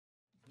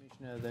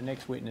Commissioner, the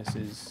next witness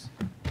is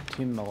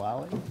Tim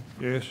Mullaly.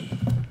 Yes,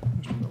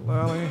 Mr.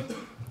 Mullaly.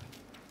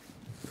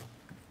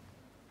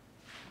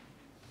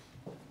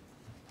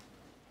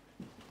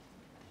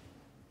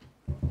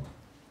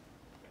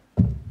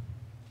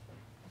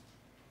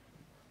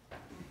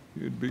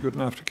 You'd be good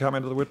enough to come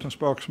into the witness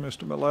box,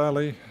 Mr.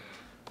 Mullaly.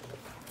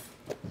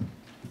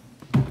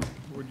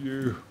 Would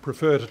you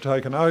prefer to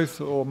take an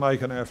oath or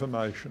make an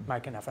affirmation?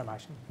 Make an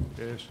affirmation.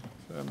 Yes,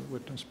 affirm the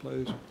witness,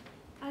 please.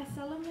 I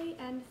solemnly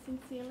and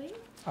sincerely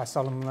I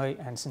solemnly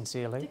and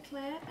sincerely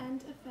declare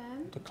and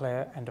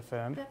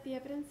affirm that the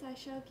evidence I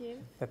shall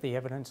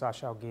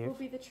give will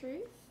be the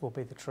truth,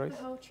 the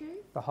whole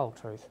truth, the whole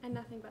truth, and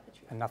nothing but the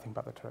truth. and nothing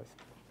but the truth.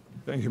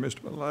 Thank you,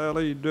 Mr.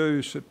 Mullaly.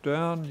 Do sit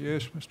down.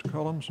 Yes, Mr.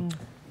 Collinson.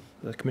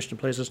 The Commissioner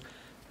pleases.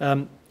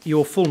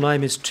 Your full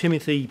name is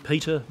Timothy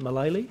Peter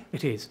Mullaly,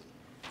 It is.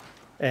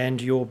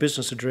 and your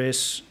business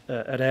address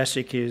at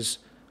ASIC is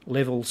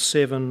Level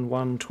 7,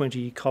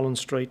 120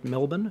 Collins Street,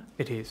 Melbourne.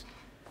 It is.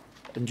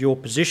 And your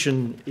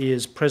position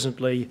is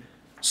presently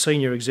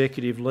Senior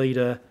Executive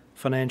Leader,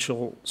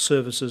 Financial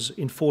Services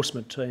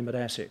Enforcement Team at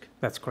ASIC.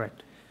 That's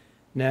correct.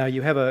 Now,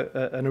 you have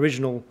an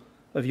original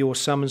of your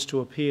summons to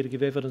appear to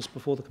give evidence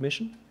before the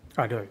Commission.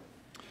 I do.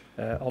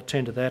 I'll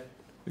tend to that,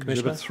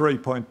 Commissioner.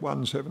 Exhibit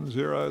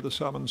 3.170, the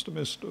summons to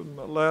Mr.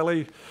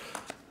 Mullaly.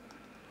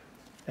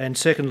 And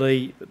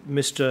secondly,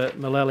 Mr.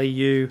 Mullaly,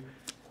 you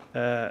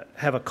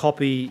have a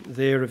copy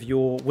there of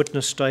your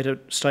witness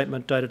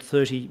statement dated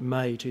 30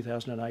 May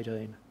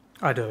 2018.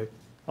 I do.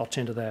 I'll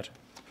tend to that.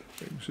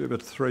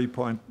 Exhibit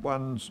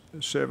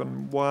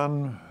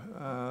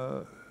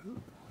 3.171,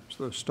 it's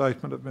the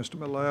statement of Mr.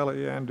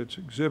 Mullaly and its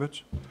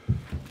exhibits.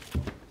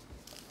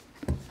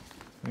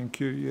 Thank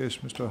you. Yes,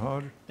 Mr.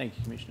 Hodge. Thank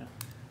you, Commissioner.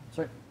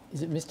 Sorry,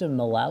 is it Mr.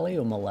 Mullaly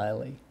or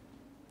Mullaly?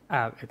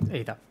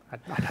 Either. I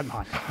don't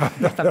mind.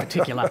 Not that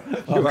particular.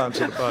 You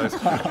answered both.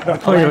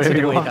 I'll answer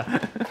to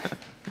either.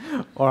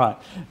 All right.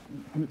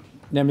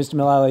 Now, Mr.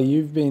 Mullaly,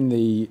 you've been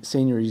the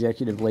Senior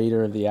Executive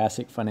Leader of the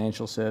ASIC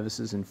Financial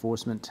Services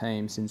Enforcement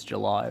Team since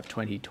July of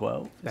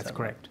 2012. That's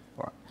correct.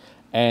 All right.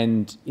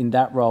 And in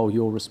that role,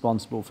 you're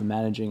responsible for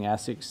managing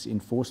ASIC's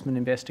enforcement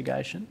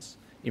investigations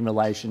in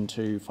relation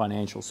to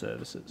financial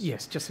services.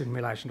 Yes, just in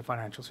relation to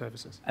financial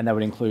services. And that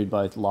would include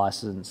both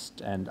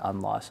licensed and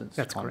unlicensed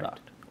That's conduct.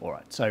 correct. All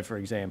right. So, for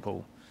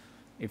example,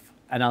 if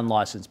an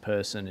unlicensed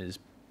person is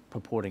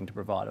purporting to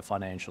provide a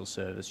financial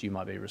service, you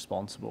might be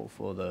responsible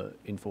for the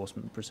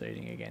enforcement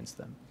proceeding against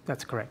them.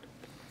 That's correct.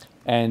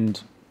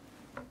 And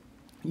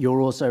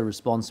you're also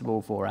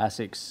responsible for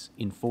ASIC's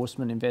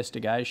enforcement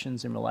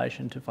investigations in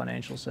relation to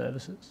financial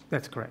services?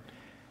 That's correct.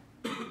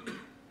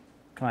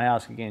 Can I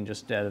ask again,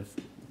 just out of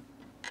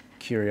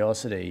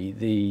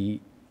curiosity,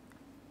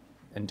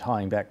 and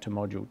tying back to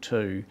Module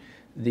 2,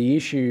 the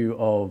issue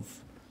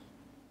of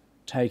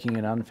taking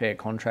an unfair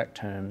contract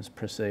terms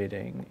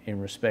proceeding in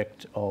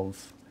respect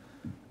of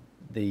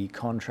the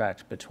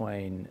contract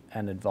between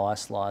an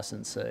advice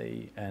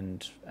licensee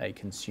and a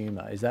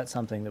consumer, is that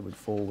something that would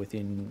fall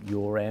within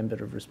your ambit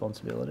of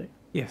responsibility?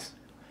 Yes.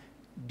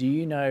 Do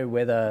you know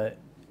whether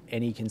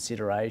any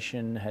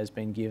consideration has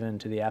been given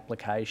to the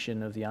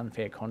application of the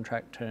unfair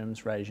contract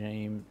terms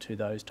regime to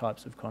those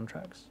types of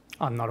contracts?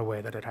 I'm not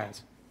aware that it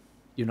has.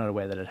 You're not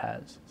aware that it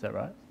has, is that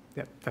right?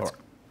 Yep, that's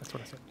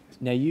what I said. Yes.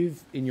 Now,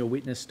 you've, in your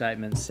witness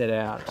statement, set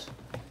out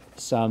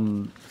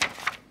some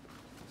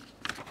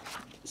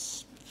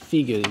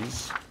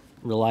figures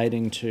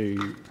relating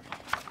to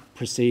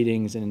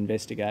proceedings and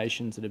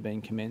investigations that have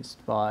been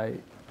commenced by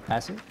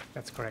ASIC.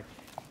 That's correct.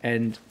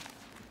 And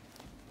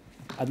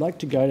I'd like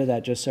to go to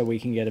that just so we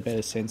can get a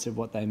better sense of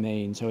what they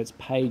mean. So it's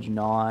page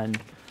 9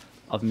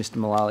 of Mr.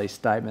 Mullaly's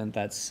statement.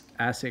 That's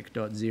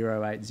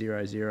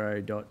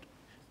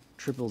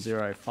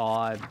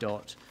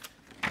asic.0800.0005.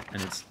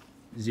 And it's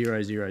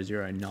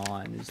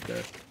 0009 is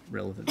the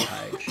relevant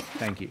page.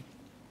 Thank you.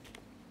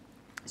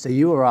 So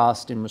you were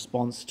asked in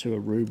response to a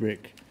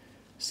rubric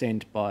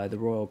sent by the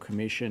Royal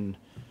Commission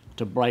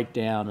to break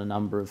down a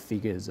number of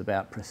figures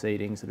about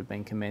proceedings that have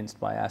been commenced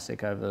by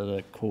ASIC over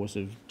the course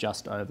of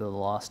just over the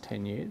last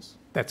 10 years.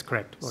 That's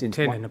correct. Or Since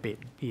 10 and a bit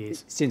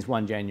years. Since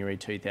 1 January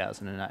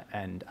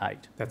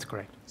 2008. That's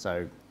correct.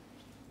 So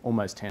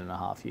almost 10 and a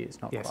half years,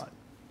 not Yes. quite.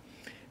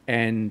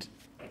 And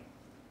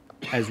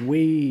as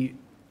we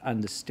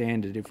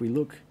understand it, if we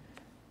look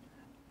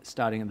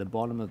starting at the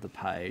bottom of the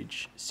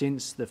page,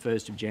 since the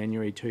 1st of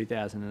January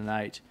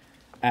 2008,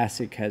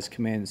 ASIC has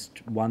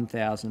commenced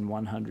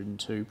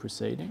 1,102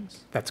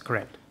 proceedings. That's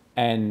correct.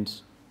 And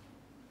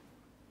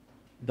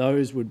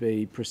those would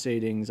be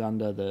proceedings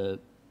under the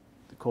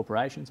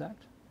Corporations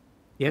Act.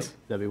 Yes.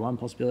 There'll be one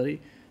possibility.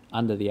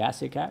 Under the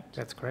ASIC Act.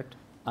 That's correct.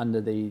 Under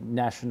the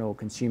National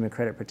Consumer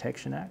Credit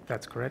Protection Act.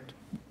 That's correct.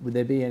 Would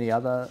there be any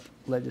other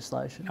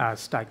legislation?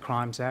 State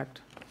Crimes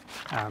Act,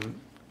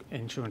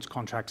 Insurance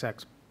Contracts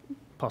Act,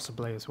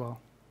 possibly as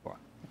well. Right.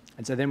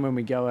 And so then when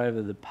we go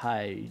over the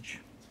page,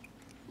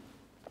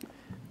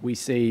 we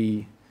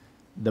see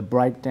the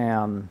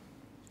breakdown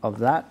of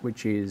that,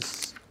 which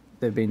is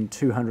there have been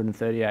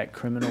 238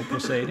 criminal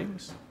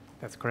proceedings.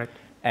 That's correct.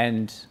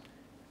 And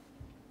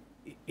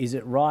is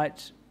it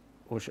right,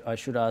 or I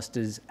should ask,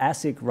 does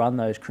ASIC run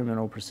those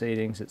criminal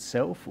proceedings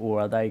itself,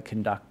 or are they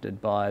conducted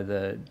by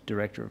the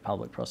Director of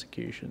Public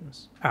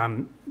Prosecutions?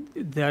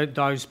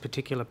 Those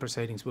particular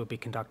proceedings will be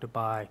conducted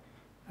by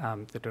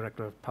the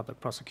Director of Public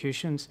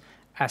Prosecutions.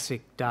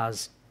 ASIC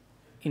does,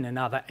 in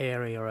another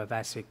area of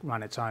ASIC,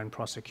 run its own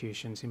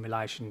prosecutions in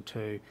relation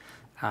to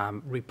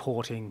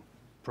reporting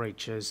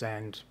breaches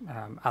and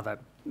other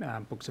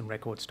books and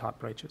records type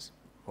breaches.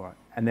 All right.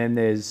 And then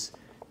there's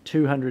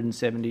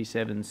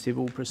 277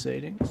 civil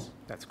proceedings.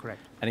 That's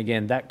correct. And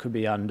again, that could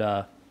be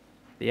under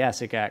the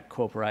ASIC Act,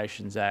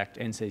 Corporations Act,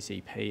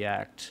 NCCP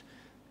Act,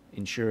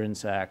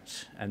 Insurance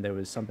Act, and there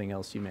was something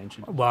else you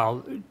mentioned.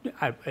 Well,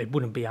 it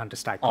wouldn't be under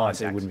State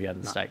Crimes Act. It wouldn't be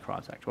under the State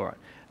Crimes Act. All right.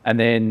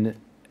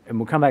 And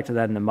we'll come back to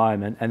that in a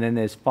moment. And then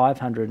there's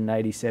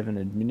 587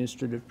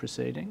 administrative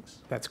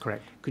proceedings. That's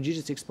correct. Could you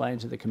just explain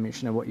to the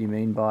Commissioner what you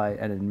mean by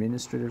an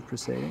administrative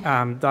proceeding?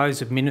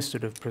 Those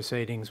administrative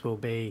proceedings will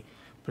be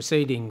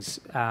proceedings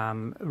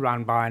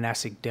run by an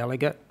ASIC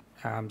delegate.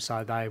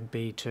 So they would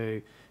be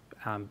to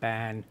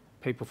ban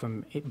people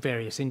from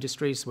various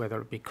industries, whether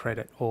it be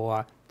credit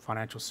or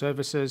financial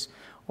services,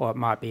 or it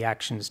might be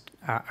actions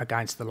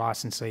against the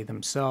licensee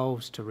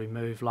themselves to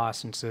remove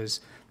licences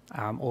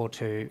or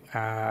to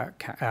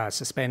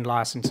suspend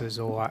licences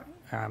or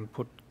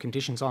put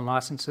conditions on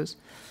licences.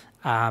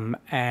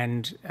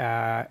 And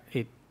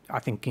it, I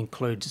think,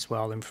 includes as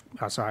well,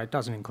 it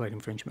doesn't include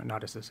infringement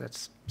notices,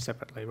 that's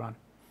separately run.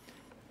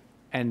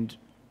 And,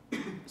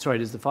 sorry,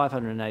 does the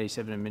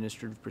 587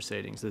 administrative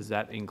proceedings, does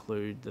that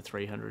include the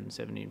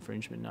 370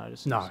 infringement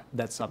notices? No.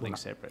 That's something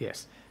separate?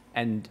 Yes.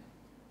 And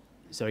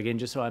so again,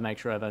 just so I make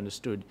sure I've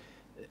understood,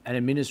 an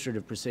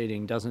administrative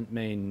proceeding doesn't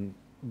mean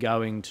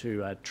going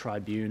to a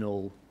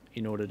tribunal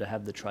in order to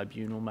have the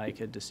tribunal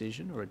make a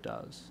decision, or it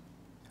does?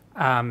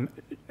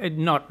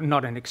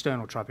 Not an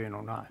external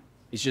tribunal, no.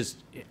 It's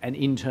just an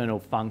internal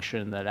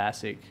function that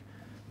ASIC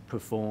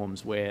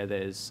performs where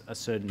there's a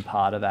certain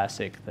part of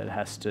ASIC that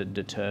has to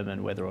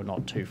determine whether or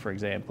not to, for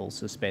example,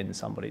 suspend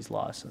somebody's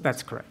licence.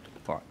 That's correct.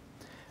 All right.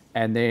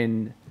 And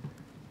then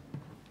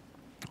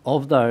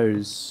of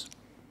those,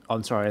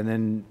 and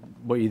then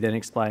what you then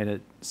explain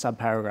at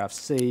subparagraph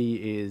C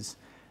is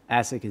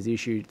ASIC has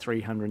issued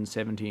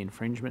 370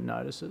 infringement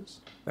notices.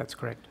 That's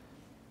correct.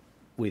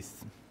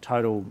 With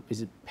total,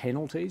 is it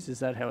penalties? Is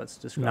that how it's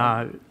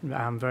described?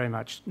 No, very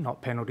much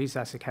not penalties.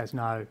 ASIC has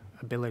no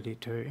ability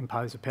to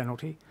impose a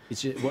penalty.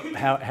 It's just,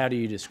 how do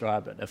you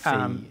describe it? A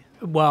fee?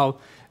 Well,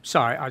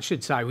 sorry, I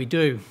should say we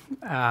do.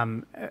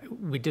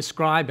 We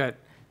describe it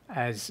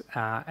as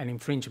an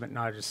infringement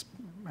notice.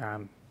 I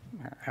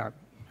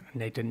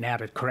need to now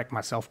to correct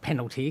myself,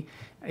 penalty.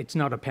 It's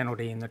not a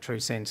penalty in the true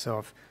sense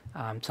of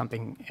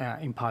something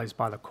imposed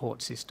by the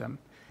court system.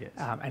 Yes.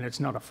 And it's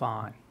not a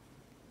fine.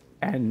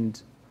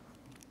 And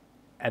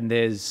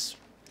there's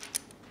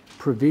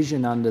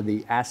provision under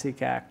the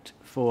ASIC Act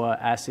for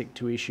ASIC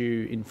to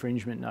issue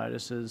infringement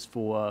notices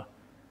for,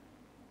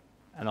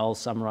 and I'll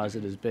summarise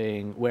it as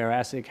being, where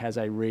ASIC has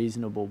a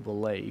reasonable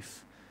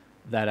belief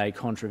that a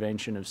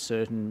contravention of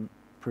certain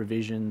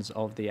provisions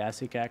of the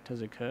ASIC Act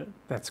has occurred?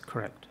 That's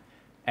correct.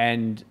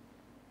 And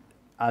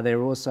are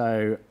there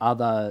also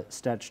other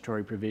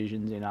statutory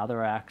provisions in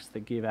other acts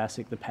that give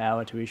ASIC the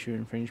power to issue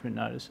infringement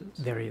notices?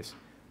 There is.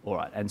 All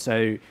right. And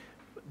so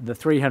the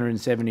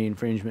 370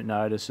 infringement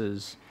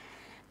notices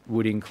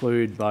would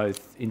include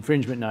both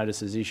infringement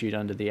notices issued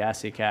under the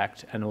ASIC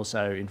Act and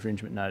also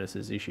infringement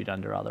notices issued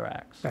under other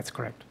acts? That's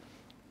correct.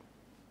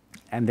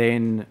 And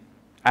then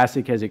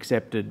ASIC has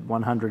accepted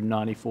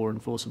 194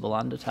 enforceable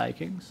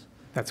undertakings?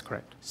 That's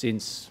correct.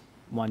 Since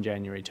 1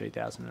 January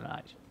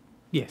 2008?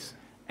 Yes.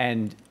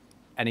 And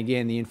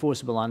again, the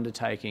enforceable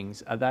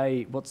undertakings,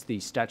 what's the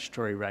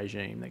statutory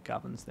regime that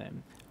governs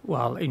them?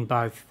 Well, in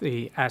both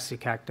the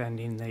ASIC Act and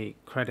in the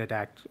Credit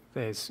Act,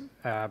 there's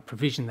a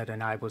provision that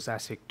enables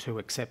ASIC to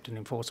accept an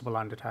enforceable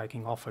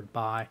undertaking offered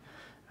by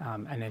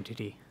an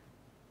entity.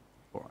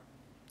 All right.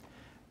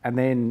 And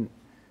then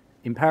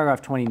in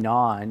paragraph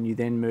 29, you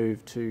then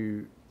move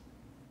to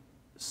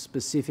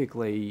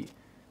specifically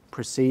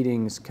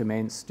proceedings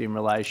commenced in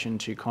relation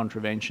to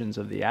contraventions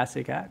of the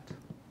ASIC Act?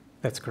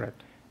 That's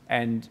correct.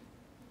 And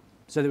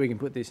so that we can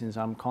put this in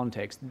some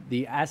context,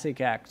 the ASIC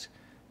Act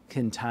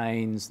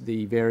contains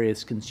the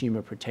various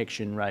consumer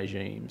protection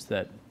regimes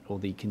or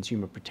the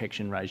consumer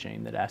protection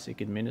regime that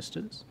ASIC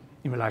administers?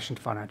 In relation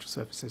to financial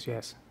services,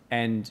 yes.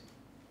 And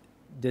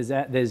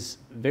there's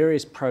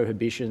various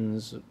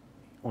prohibitions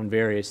on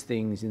various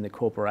things in the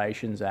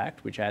Corporations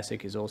Act, which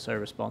ASIC is also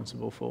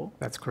responsible for?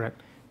 That's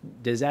correct.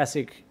 Does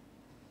ASIC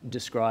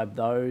describe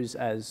those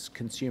as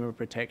consumer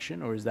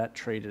protection, or is that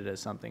treated as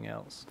something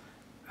else?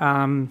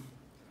 I'm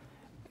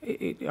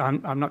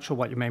not sure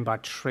what you mean by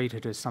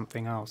treated as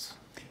something else.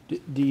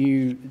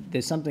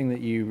 There's something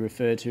that you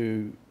refer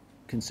to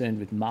concerned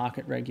with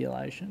market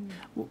regulation?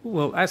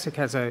 Well, ASIC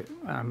has a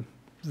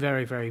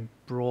very, very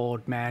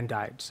broad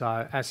mandate.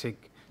 So ASIC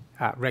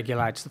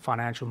regulates the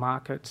financial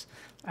markets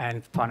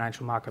and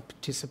financial market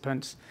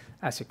participants.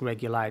 ASIC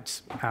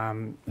regulates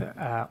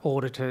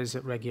auditors,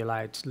 it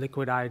regulates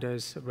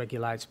liquidators, it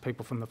regulates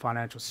people from the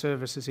financial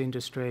services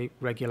industry,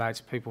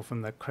 regulates people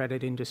from the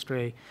credit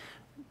industry,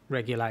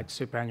 regulates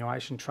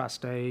superannuation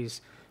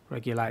trustees,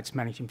 regulates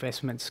managed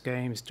investment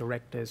schemes,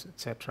 directors,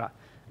 etc.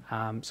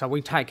 So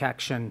we take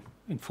action,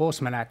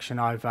 enforcement action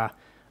over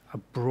a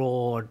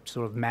broad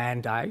sort of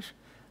mandate.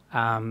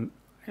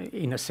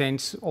 In a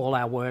sense, all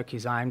our work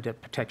is aimed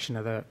at protection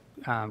of the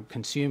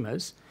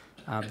consumers.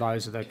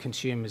 Those are the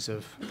consumers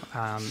of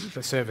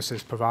the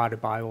services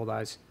provided by all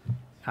those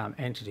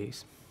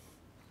entities.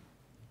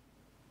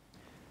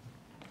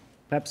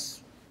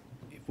 Perhaps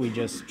if we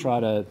just try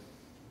to,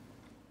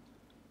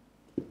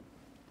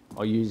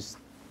 I'll use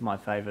my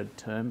favoured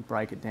term,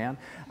 break it down.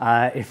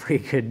 If we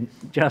could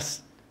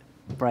just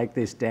break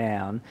this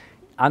down,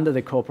 under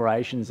the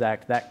Corporations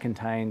Act, that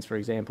contains, for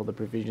example, the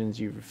provisions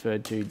you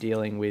referred to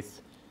dealing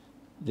with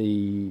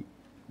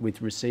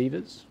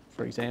receivers,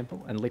 for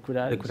example, and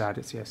liquidators.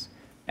 Liquidators, yes.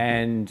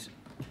 And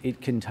it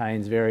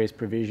contains various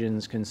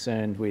provisions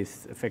concerned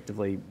with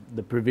effectively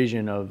the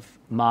provision of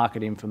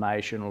market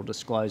information or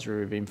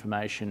disclosure of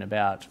information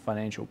about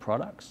financial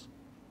products.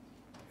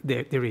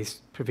 There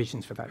is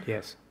provisions for that,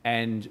 yes.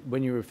 And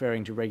when you're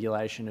referring to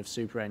regulation of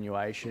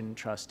superannuation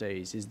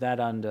trustees, is that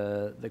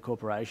under the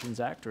Corporations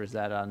Act or is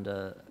that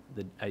under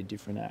a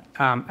different act?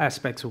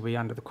 Aspects will be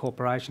under the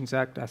Corporations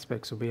Act,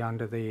 aspects will be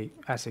under the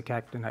ASIC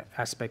Act, and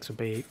aspects will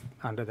be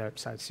under the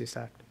SIS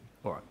Act.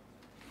 All right.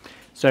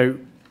 So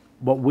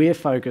what we're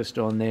focused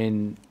on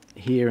then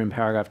here in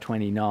paragraph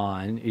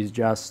 29 is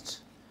just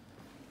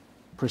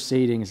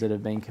proceedings that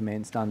have been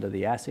commenced under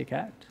the ASIC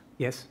Act.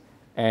 Yes.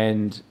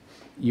 And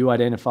you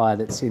identify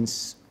that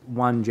since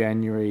 1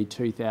 January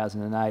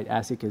 2008,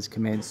 ASIC has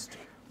commenced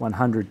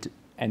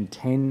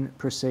 110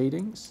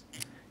 proceedings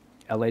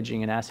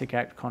alleging an ASIC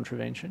Act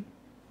contravention?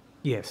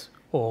 Yes,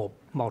 or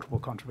multiple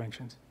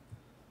contraventions.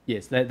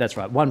 Yes, that's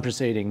right. One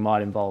proceeding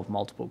might involve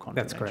multiple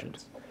contraventions. That's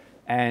correct.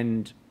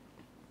 And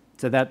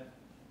so that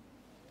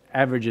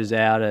averages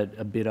out at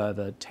a bit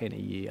over 10 a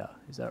year,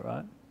 is that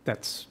right?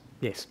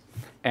 Yes.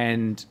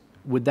 And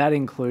would that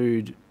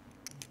include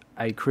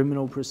a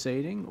criminal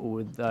proceeding or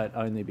would that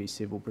only be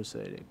civil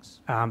proceedings?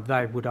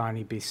 They would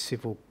only be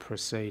civil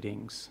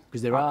proceedings.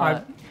 Because there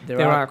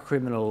are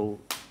criminal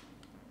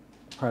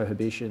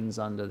prohibitions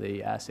under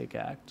the ASIC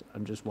Act.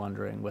 I'm just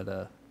wondering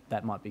whether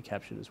that might be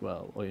captured as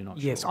well, or you're not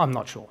sure? Yes, I'm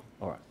not sure.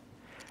 All right.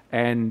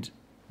 And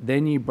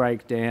then you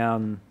break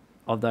down,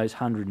 of those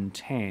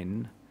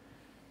 110,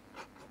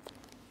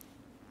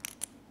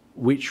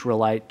 which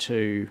relate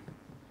to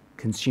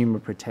consumer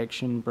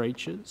protection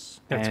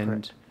breaches. That's and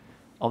correct.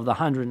 Of the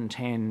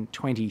 110,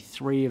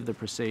 23 of the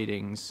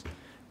proceedings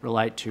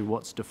relate to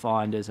what's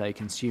defined as a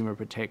consumer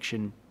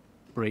protection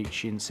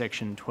breach in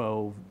section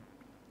 12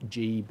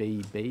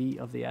 GBB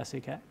of the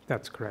ASIC Act.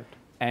 That's correct.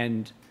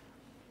 And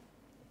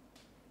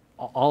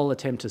I'll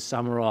attempt to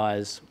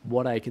summarise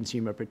what a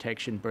consumer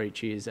protection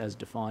breach is as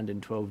defined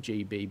in 12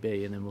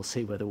 GBB, and then we'll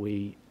see whether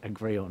we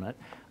agree on it.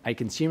 A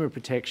consumer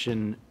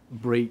protection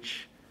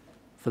breach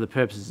for the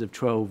purposes of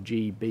 12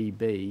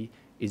 GBB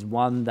is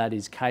one that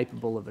is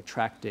capable of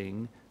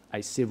attracting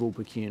a civil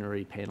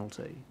pecuniary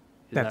penalty.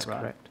 That's that right?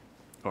 correct.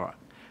 All right.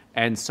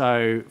 And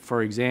so,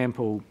 for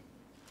example,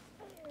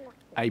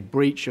 a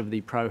breach of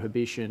the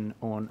prohibition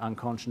on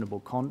unconscionable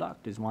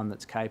conduct is one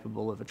that's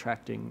capable of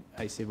attracting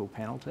a civil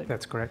penalty.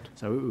 That's correct.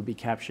 So it would be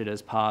captured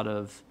as part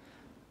of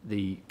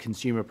the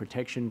consumer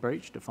protection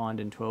breach defined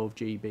in 12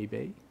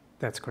 GBB.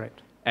 That's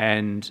correct.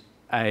 And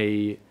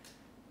a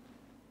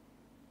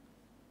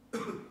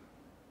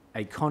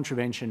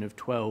contravention of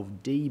 12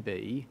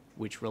 DB,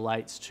 which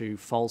relates to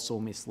false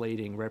or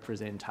misleading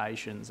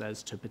representations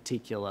as to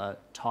particular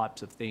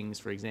types of things,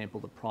 for example,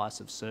 the price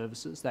of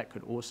services, that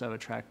could also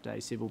attract a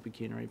civil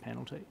pecuniary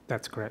penalty.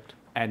 That's correct.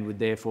 And would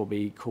therefore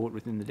be caught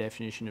within the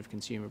definition of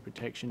consumer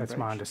protection That's breach.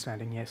 my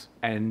understanding, yes.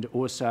 And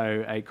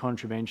also a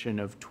contravention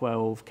of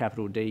 12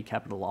 capital D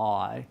capital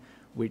I,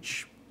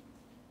 which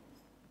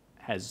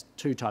has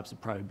two types of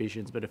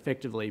prohibitions, but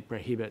effectively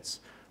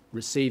prohibits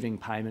receiving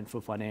payment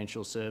for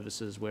financial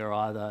services where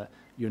either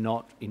you're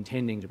not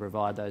intending to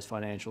provide those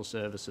financial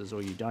services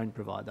or you don't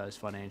provide those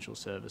financial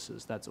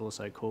services. That's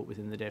also caught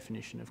within the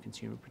definition of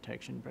consumer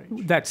protection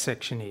breach. That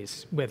section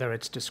is. Whether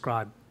it's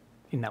described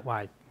in that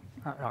way,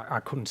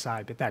 I couldn't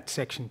say, but that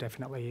section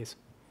definitely is.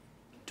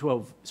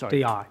 12,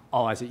 sorry. DI.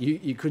 Oh, I see.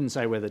 You couldn't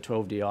say whether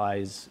 12 DI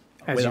is,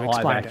 As whether you I've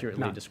explained it,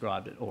 accurately no.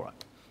 described it. All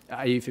right.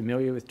 Are you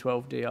familiar with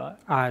 12 DI?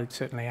 I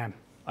certainly am.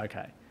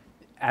 Okay.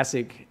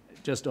 ASIC,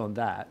 just on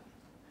that,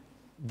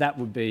 that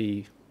would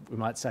be, we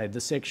might say, the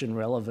section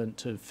relevant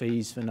to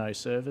fees for no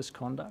service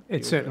conduct?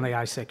 It's certainly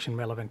a section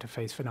relevant to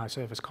fees for no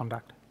service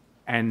conduct.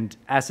 And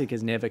ASIC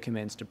has never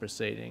commenced a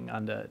proceeding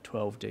under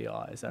 12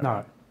 DI, is that No.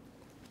 right?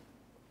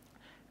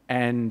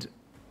 And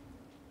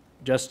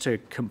just to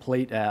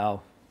complete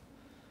our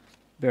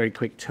very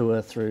quick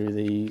tour through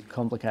the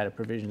complicated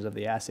provisions of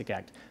the ASIC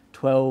Act,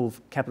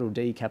 12 capital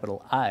D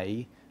capital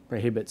A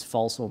prohibits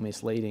false or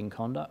misleading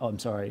conduct,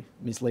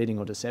 misleading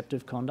or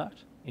deceptive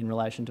conduct in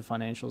relation to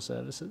financial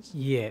services.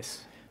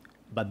 Yes.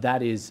 But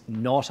that is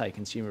not a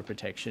consumer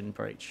protection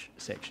breach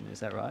section, is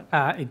that right?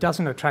 It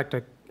doesn't attract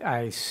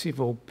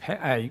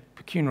a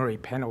pecuniary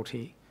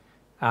penalty.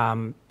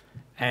 And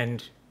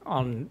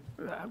on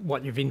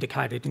what you've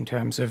indicated in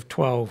terms of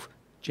 12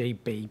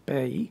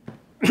 GBB,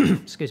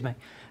 excuse me,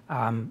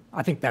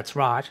 I think that's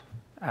right.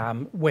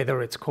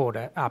 Whether it's caught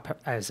up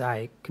as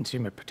a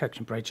consumer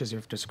protection breach, as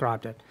you've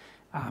described it,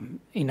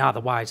 in other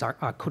ways,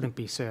 I couldn't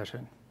be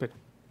certain. But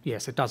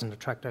yes, it doesn't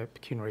attract a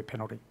pecuniary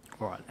penalty.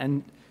 All right.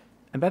 And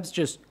perhaps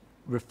just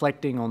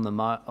reflecting on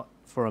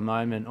for a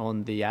moment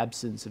on the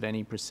absence of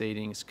any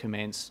proceedings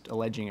commenced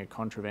alleging a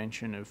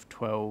contravention of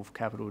 12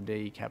 capital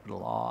D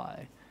capital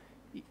I,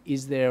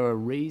 is there a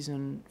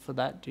reason for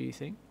that, do you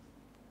think?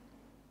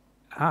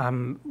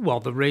 Well,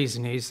 the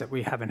reason is that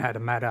we haven't had a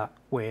matter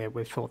where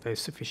we've thought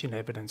there's sufficient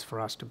evidence for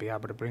us to be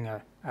able to bring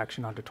an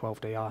action under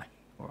 12DI.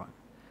 All right.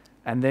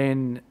 And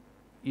then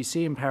you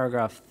see in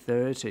paragraph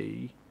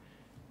 30,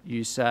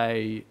 you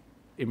say,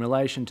 in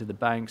relation to the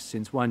banks,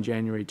 since 1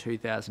 January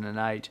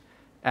 2008,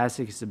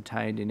 ASIC has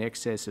obtained in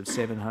excess of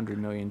 $700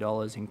 million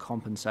in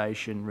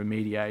compensation,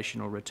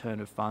 remediation or return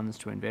of funds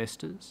to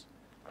investors.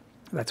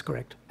 That's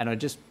correct. And I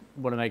just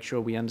want to make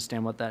sure we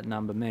understand what that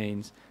number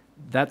means.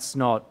 That's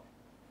not,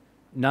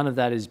 none of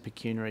that is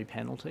pecuniary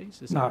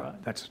penalties, is that right? No,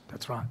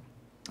 that's right.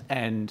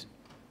 And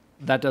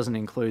that doesn't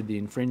include the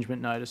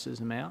infringement notices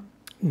amount?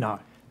 No.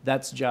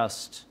 That's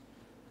just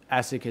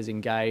ASIC has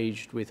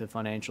engaged with a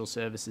financial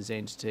services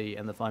entity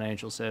and the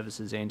financial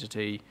services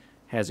entity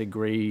has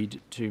agreed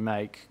to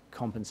make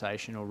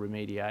compensation or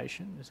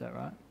remediation, is that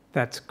right?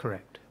 That's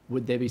correct.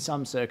 Would there be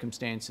some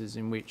circumstances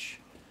in which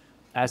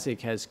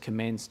ASIC has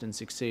commenced and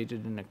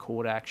succeeded in a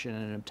court action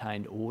and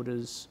obtained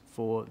orders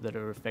that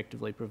are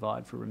effectively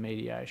provide for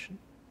remediation?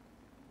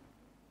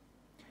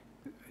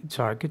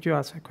 Sorry, could you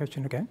ask that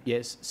question again?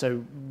 Yes.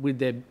 So would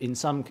there,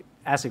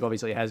 ASIC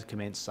obviously has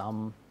commenced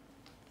some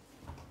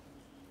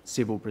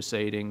civil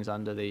proceedings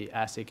under the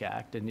ASIC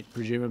Act, and it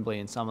presumably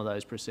in some of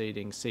those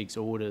proceedings seeks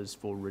orders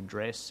for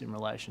redress in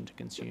relation to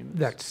consumers.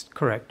 That's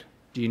correct.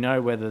 Do you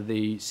know whether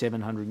the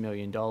 $700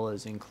 million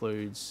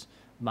includes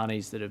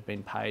monies that have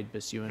been paid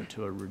pursuant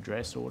to a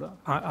redress order?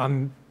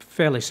 I'm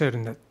fairly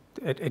certain that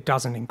it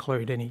doesn't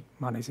include any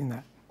monies in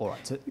that. All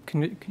right. So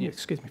Can you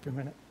excuse me for a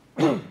minute?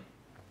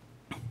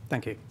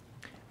 Thank you.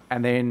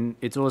 And then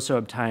it's also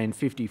obtained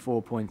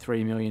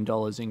 $54.3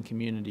 million in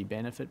community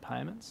benefit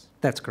payments.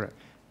 That's correct.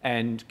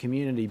 And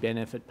community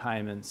benefit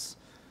payments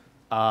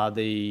are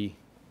the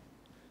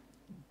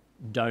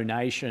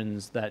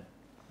donations that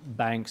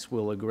banks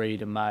will agree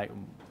to make,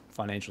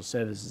 financial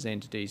services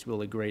entities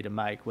will agree to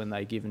make when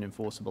they give an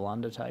enforceable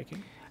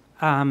undertaking?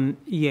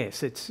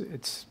 Yes,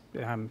 it's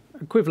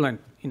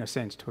equivalent in a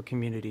sense to a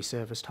community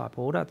service type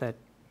order that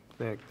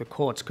the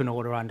courts can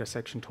order under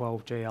Section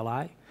 12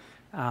 GLA.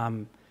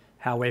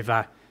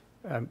 However,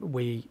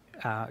 we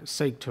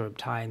seek to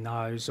obtain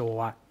those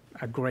or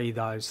agree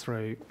those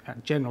through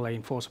generally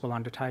enforceable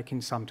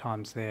undertakings.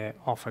 Sometimes they're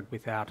offered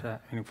without an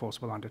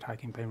enforceable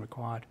undertaking being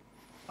required.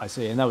 I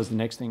see, and that was the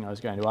next thing I was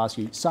going to ask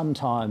you.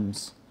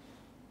 Sometimes,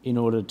 in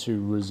order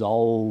to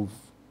resolve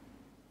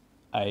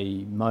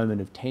a moment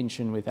of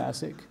tension with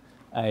ASIC,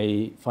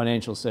 a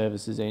financial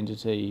services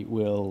entity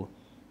will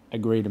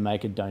agree to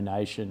make a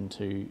donation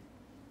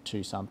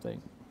to something.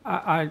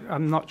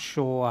 I'm not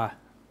sure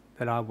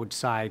that I would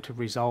say to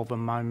resolve a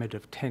moment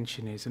of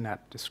tension is an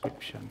apt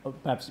description.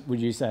 Perhaps would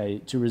you say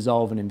to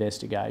resolve an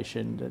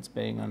investigation that's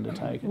being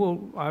undertaken?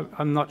 Well,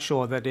 I'm not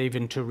sure that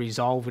even to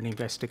resolve an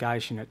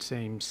investigation, it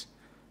seems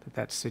that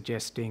that's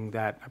suggesting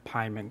that a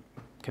payment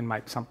can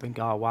make something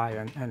go away,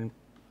 and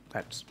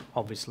that's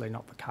obviously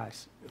not the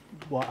case.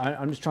 Well,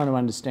 I'm just trying to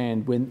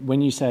understand,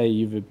 when you say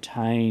you've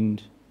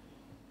obtained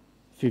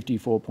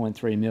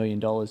 $54.3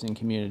 million in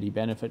community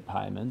benefit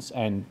payments,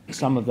 and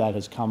some of that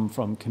has come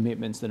from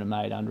commitments that are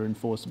made under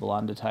enforceable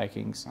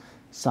undertakings,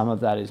 some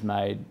of that is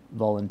made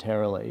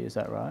voluntarily, is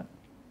that right?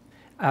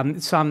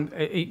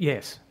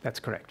 Yes, that's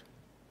correct.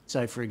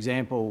 So, for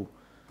example,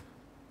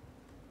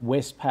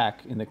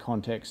 Westpac, in the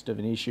context of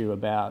an issue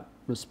about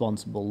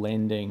responsible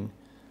lending,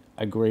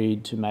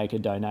 agreed to make a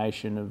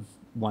donation of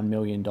 $1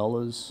 million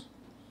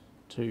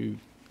to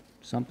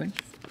something?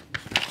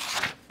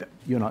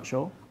 You're not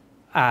sure?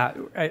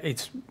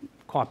 It's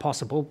quite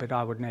possible, but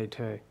I would need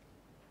to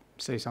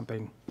see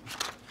something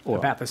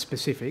about the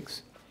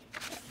specifics.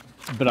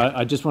 But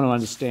I just want to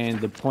understand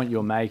the point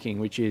you're making,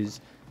 which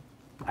is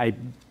a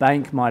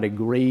bank might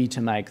agree to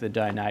make the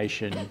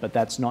donation, but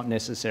that's not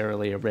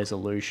necessarily a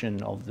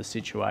resolution of the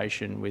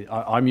situation.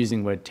 I'm using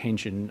the word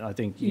tension, I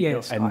think,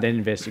 yes, then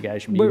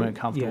investigation, but you weren't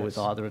comfortable with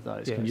either of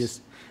those. Yes. Can you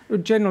just...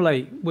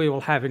 Generally, we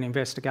will have an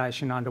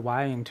investigation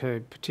underway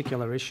into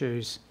particular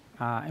issues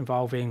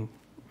involving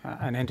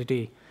an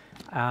entity,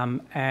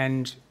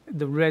 and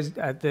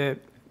the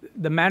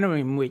manner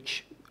in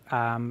which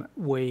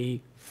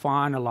we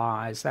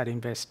finalise that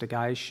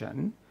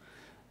investigation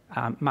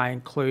may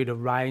include a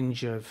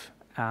range of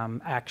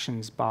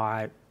actions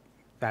by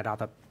that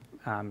other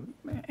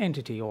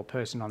entity or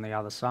person on the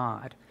other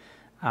side.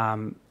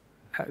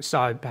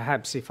 So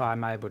perhaps if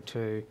I'm able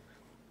to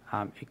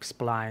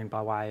explain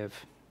by way of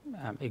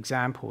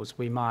examples,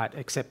 we might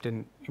accept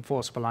an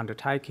enforceable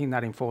undertaking.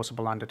 That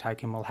enforceable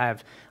undertaking will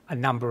have a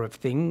number of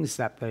things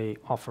that the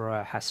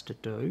offerer has to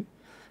do,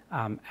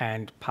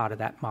 and part of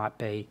that might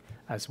be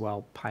as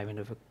well payment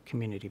of a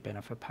community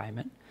benefit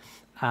payment.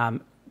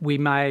 We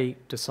may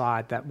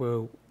decide that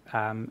we'll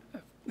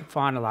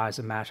finalise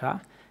a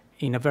matter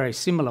in a very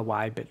similar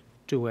way, but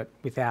do it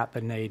without the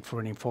need for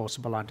an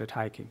enforceable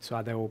undertaking.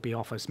 So there will be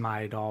offers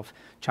made of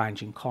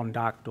changing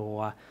conduct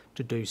or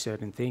to do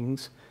certain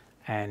things,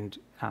 and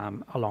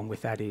along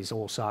with that is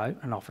also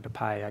an offer to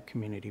pay a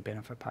community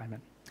benefit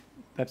payment.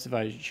 Perhaps if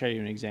I show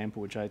you an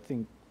example, which I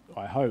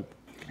hope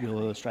will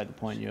illustrate the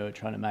point you're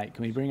trying to make.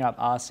 Can we bring up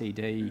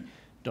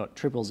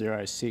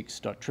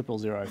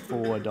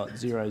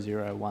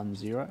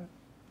RCD.0006.004.0010?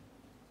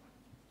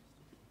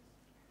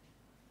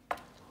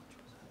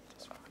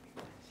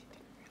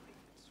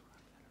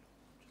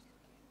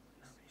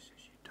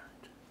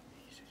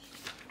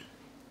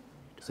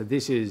 So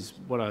this is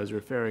what I was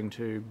referring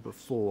to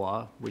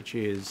before, which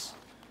is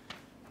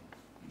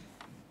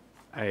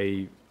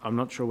I'm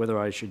not sure whether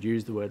I should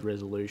use the word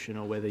resolution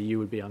or whether you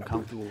would be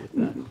uncomfortable with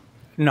that.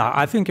 No,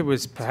 I think it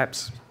was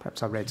perhaps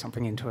I read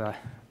something into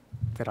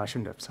that I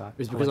shouldn't have, so I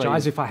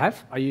apologise if I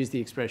have. I used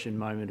the expression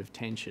moment of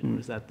tension.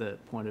 Was that the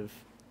point of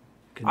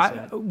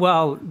concern?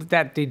 Well,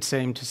 that did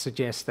seem to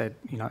suggest that,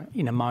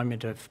 in a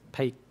moment of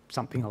peak,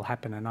 something will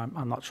happen, and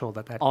I'm not sure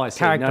that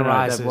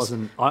characterises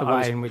the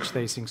way in which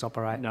these things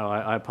operate. No,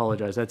 I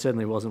apologise. That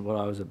certainly wasn't what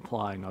I was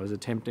implying. I was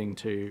attempting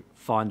to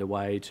find a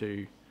way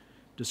to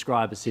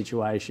describe a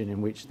situation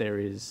in which there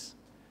is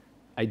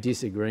a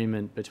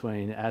disagreement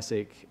between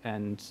ASIC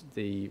and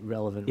the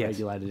relevant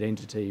regulated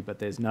entity, but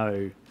there's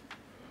no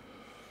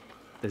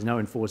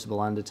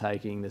enforceable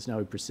undertaking, there's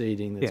no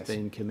proceeding that's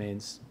been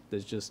commenced,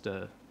 there's just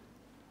a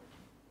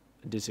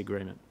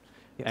disagreement.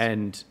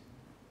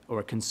 Or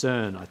a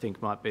concern, I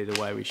think, might be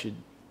the way we should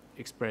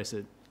express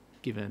it,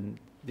 given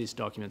this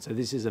document. So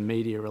this is a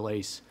media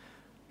release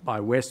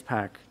by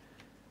Westpac.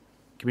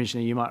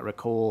 Commissioner, you might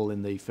recall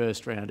in the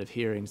first round of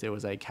hearings there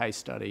was a case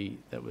study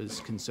that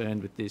was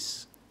concerned with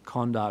this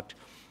conduct.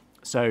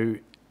 So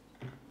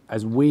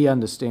as we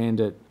understand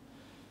it,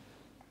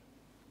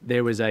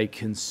 there was a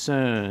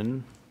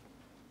concern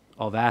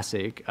of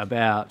ASIC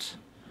about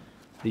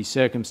the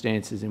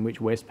circumstances in which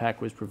Westpac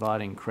was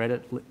providing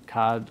credit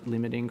card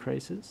limit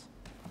increases.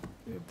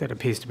 That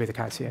appears to be the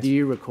case, yes. Do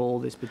you recall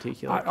this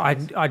particular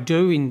case? I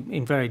do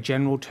in very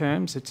general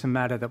terms. It's a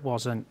matter that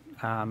wasn't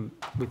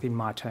within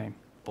my team.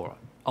 All right.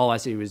 Oh, I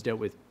see. It was dealt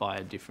with by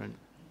a different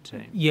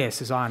team.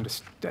 Yes, as I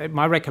understand.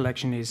 My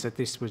recollection is that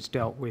this was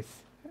dealt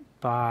with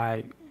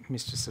by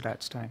Mr.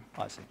 Sadat's team.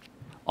 I see.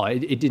 Oh,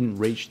 it didn't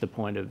reach the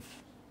point of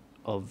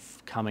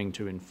coming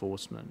to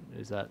enforcement,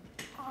 is that?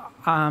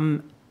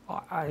 I'd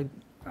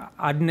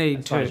need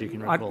as far as you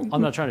can recall.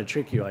 I'm not trying to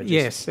trick you.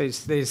 Yes,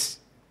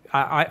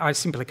 I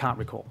simply can't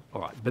recall.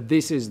 All right, but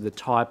this is the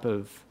type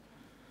of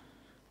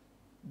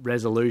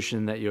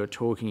resolution that you're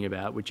talking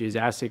about, which is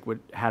ASIC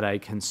had a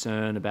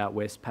concern about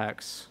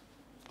Westpac's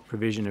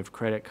provision of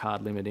credit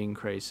card limit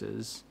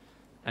increases,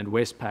 and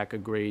Westpac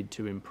agreed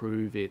to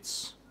improve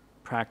its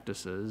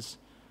practices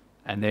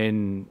and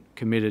then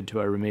committed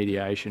to a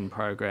remediation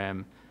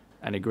program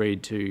and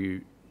agreed to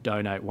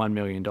donate $1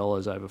 million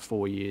over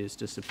 4 years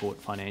to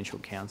support financial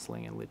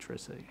counselling and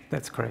literacy.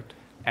 That's correct.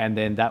 And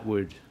then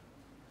would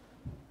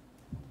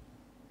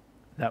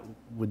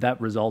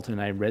that result in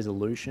a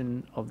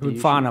resolution of the issue?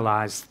 Would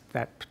finalise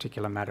that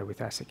particular matter with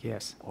ASIC,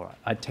 yes. All right.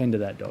 I tender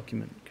that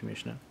document,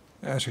 Commissioner.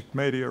 ASIC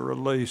Media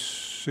Release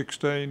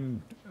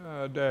 16-009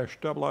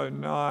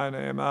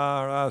 MR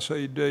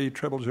RCD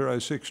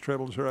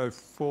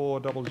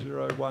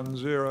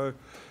 0006-004-0010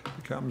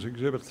 becomes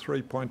Exhibit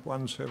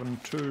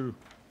 3.172.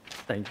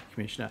 Thank you,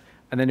 Commissioner.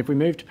 And then if we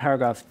move to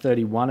paragraph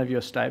 31 of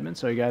your statement,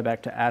 so we go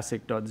back to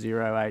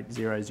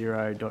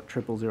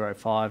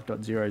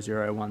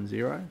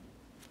ASIC.0800.0005.0010.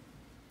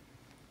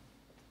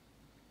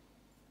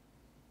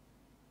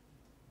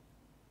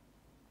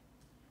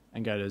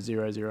 And go to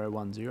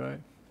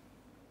 0010.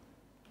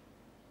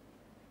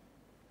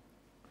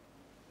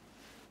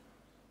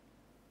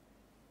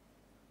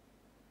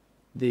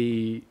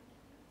 If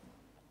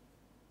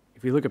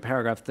we look at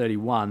paragraph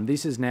 31,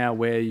 this is now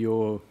where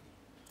you're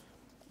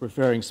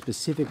referring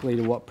specifically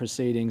to what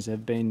proceedings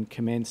have been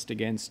commenced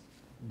against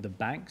the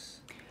banks.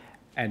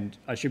 And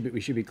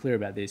we should be clear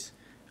about this.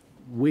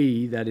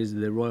 We, that is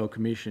the Royal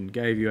Commission,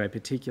 gave you a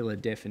particular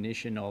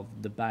definition of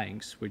the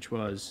banks, which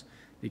was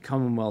the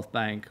Commonwealth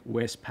Bank,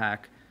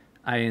 Westpac,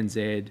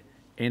 ANZ,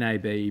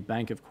 NAB,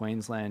 Bank of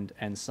Queensland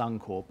and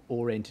Suncorp,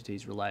 or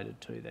entities related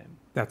to them.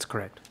 That's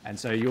correct. And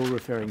so you're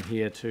referring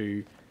here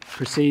to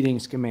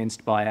proceedings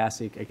commenced by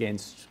ASIC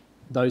against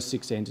those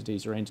 6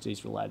 entities or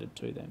entities related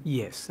to them.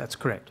 Yes, that's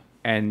correct.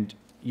 And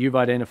you've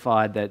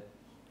identified that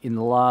in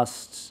the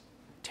last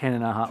 10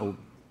 and a half, or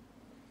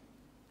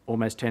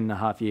almost 10 and a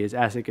half years,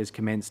 ASIC has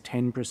commenced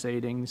 10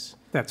 proceedings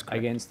That's correct.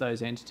 against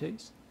those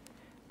entities.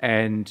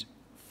 and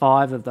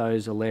 5 of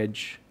those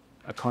allege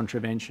a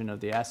contravention of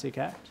the ASIC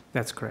Act.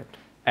 That's correct.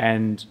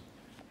 And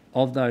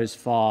of those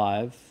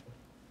 5,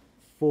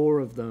 4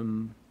 of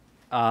them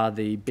are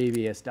the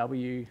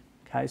BBSW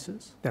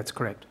cases. That's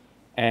correct.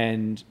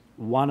 And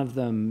one of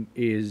them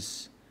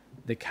is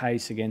the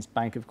case against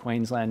Bank of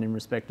Queensland in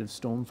respect of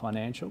Storm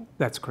Financial.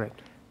 That's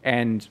correct.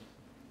 And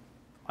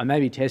I may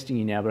be testing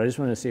you now, but I just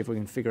want to see if we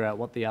can figure out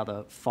what the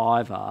other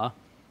 5 are.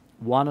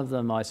 One of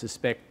them, I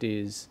suspect,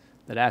 is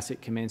that ASIC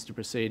commenced a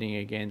proceeding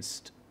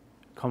against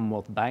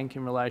Commonwealth Bank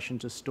in relation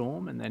to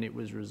Storm, and then it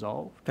was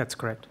resolved. That's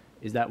correct.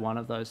 Is that one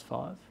of those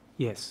 5?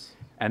 Yes.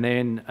 And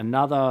then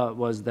another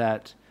was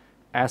that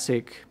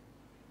ASIC,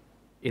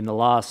 in the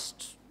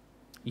last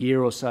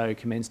year or so,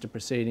 commenced a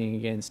proceeding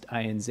against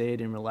ANZ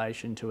in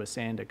relation to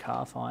Asanda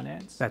car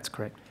finance. That's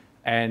correct.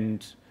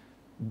 And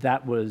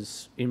that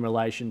was in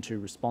relation to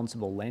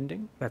responsible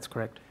lending. That's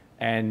correct.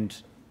 And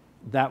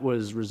that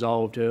was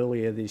resolved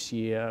earlier this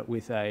year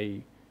with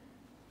a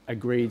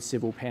agreed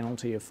civil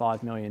penalty of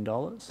 $5 million.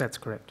 That's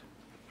correct.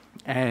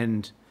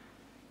 And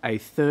a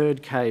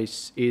third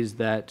case is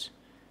that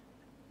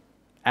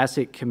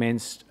ASIC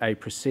commenced a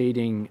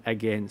proceeding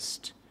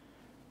against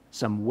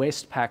some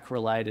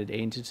Westpac-related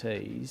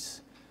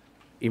entities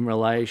in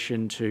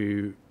relation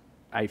to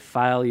a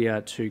failure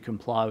to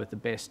comply with the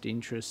best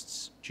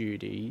interests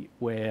duty,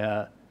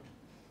 where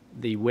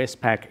the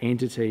Westpac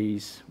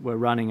entities were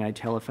running a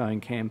telephone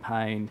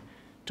campaign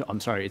to,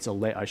 I'm sorry,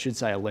 I should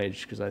say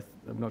alleged, because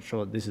I'm not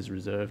sure this is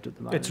reserved at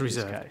the moment. It's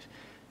reserved.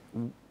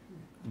 In this case.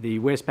 The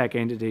Westpac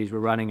entities were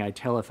running a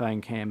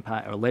telephone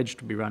campaign, or alleged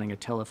to be running a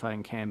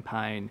telephone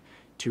campaign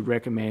to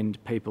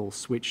recommend people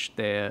switch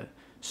their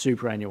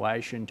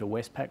superannuation to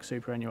Westpac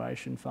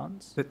superannuation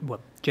funds. Well,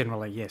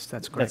 generally, yes,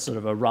 that's correct. That's sort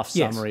of a rough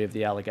Yes. summary of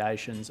the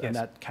allegations. Yes. And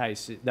that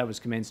case, that was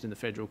commenced in the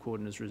federal court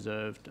and is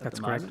reserved at That's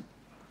the correct. moment.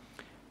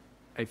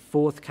 A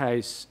fourth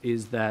case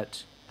is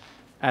that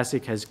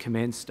ASIC has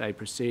commenced a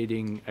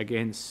proceeding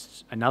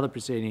against, another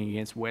proceeding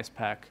against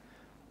Westpac,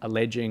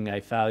 alleging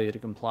a failure to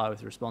comply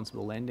with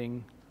responsible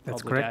lending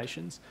That's correct.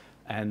 obligations.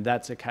 And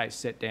that's a case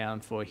set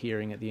down for a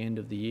hearing at the end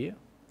of the year,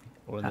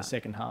 or in the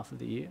second half of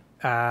the year.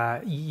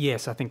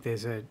 Yes, I think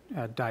there's a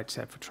date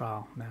set for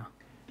trial now.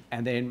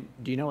 And then,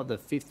 do you know what the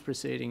 5th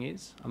proceeding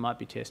is? I might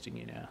be testing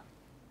you now.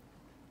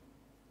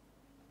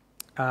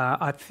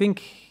 I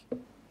think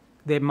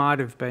there might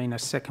have been a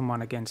second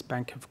one against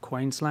Bank of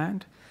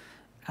Queensland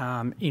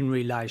in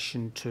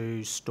relation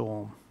to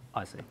Storm.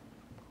 I see.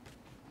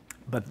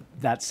 But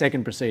that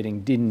second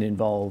proceeding didn't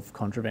involve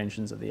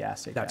contraventions of the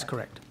ASIC That's Act.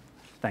 correct.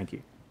 Thank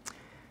you.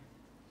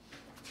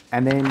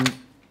 And then,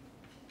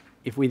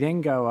 if we then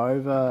go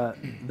over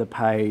the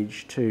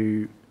page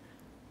to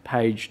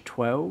page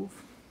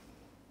 12,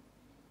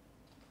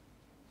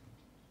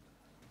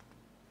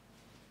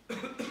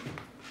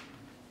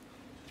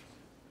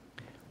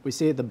 we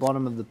see at the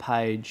bottom of the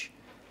page,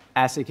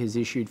 ASIC has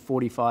issued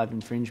 45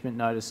 infringement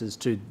notices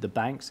to the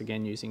banks,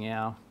 again using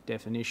our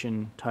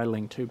definition,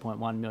 totalling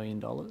 $2.1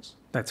 million.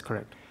 That's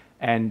correct.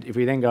 And if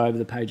we then go over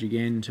the page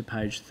again to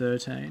page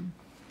 13,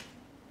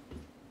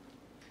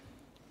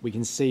 we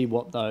can see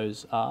what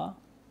those are.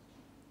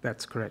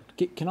 That's correct.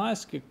 Can I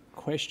ask a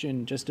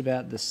question just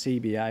about the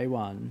CBA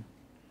one,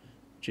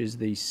 which is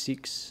the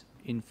 6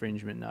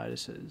 infringement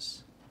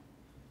notices?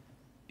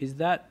 Is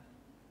that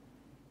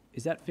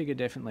figure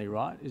definitely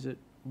right? Is it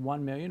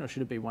 1 million or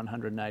should it be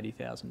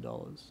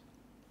 $180,000?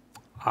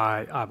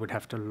 I would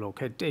have to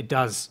look. It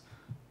does,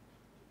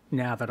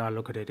 now that I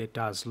look at it, it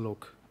does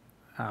look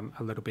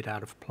a little bit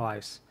out of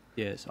place.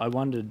 Yes, I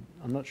wondered,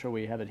 I'm not sure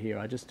we have it here,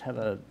 I just have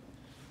a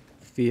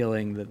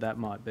feeling that that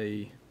might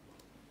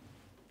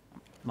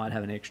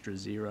have an extra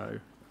 0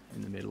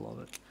 in the middle of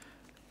it.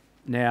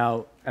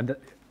 Now,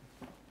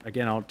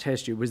 again, I'll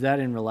test you, was that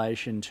in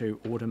relation to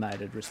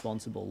automated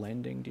responsible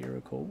lending, do you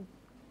recall?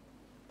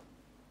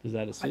 Does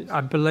that assist?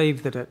 I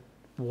believe that it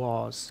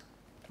was.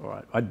 All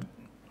right.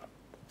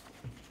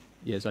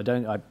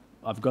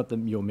 I've got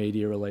your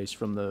media release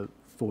from the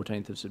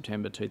 14th of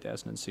September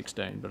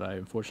 2016, but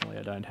unfortunately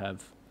I don't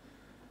have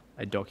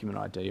a document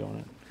ID on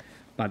it.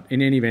 But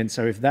in any event,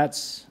 so if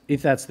that's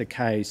the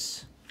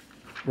case,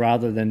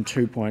 rather than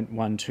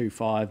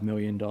 $2.125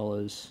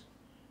 million,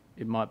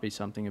 it might be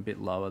something a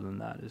bit lower than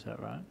that. Is that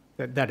right?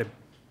 That'd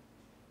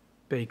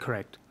be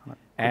correct.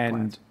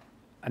 And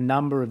a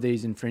number of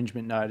these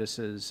infringement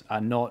notices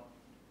are not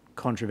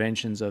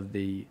contraventions of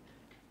the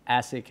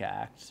ASIC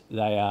Act.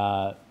 They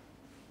are,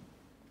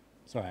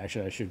 sorry,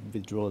 actually I should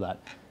withdraw that.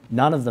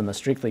 None of them are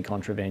strictly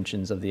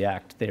contraventions of the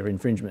Act. They're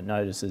infringement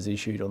notices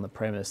issued on the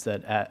premise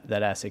that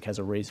ASIC has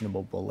a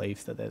reasonable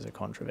belief that there's a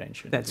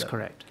contravention. That's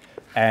correct.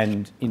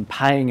 And in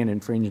paying an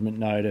infringement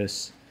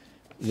notice,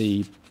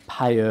 the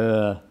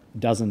payer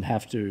doesn't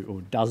have to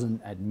or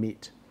doesn't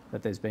admit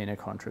that there's been a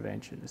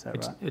contravention. Is that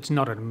right? It's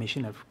not an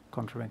admission of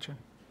contravention.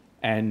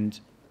 And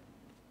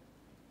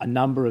a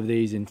number of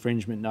these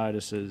infringement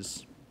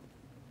notices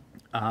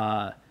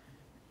are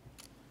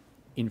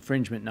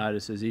infringement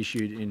notices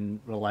issued in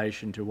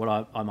relation to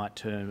what I might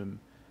term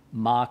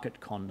market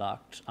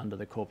conduct under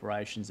the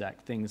Corporations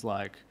Act, things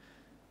like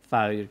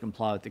failure to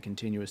comply with the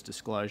continuous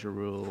disclosure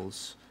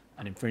rules,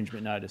 an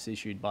infringement notice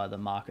issued by the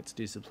markets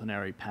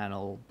disciplinary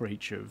panel,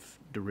 breach of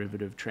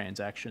derivative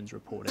transactions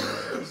report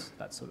areas,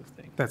 that sort of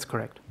thing. That's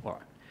correct. All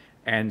right.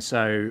 And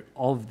so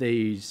of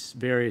these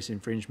various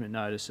infringement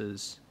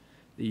notices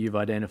that you've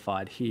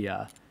identified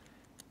here,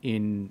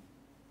 I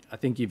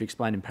think you've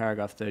explained in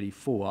paragraph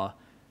 34,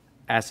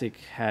 ASIC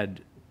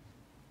had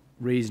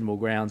reasonable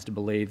grounds to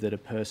believe that a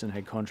person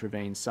had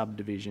contravened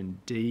subdivision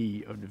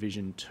D of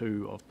Division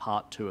 2 of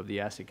Part 2 of the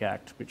ASIC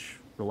Act, which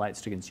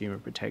relates to consumer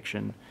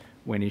protection,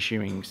 when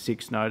issuing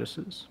 6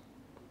 notices.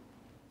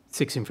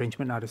 6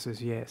 infringement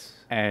notices, yes.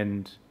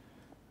 And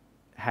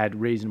had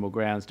reasonable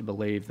grounds to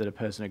believe that a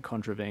person had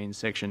contravened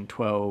Section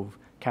 12,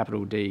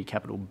 capital D,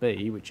 capital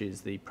B, which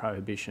is the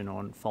prohibition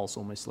on false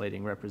or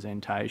misleading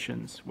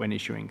representations, when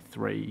issuing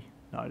 3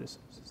 notices.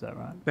 Is that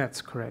right?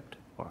 That's correct.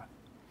 All right.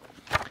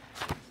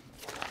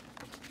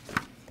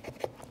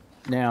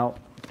 Now,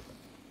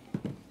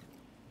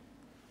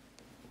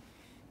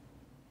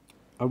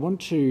 I want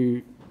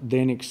to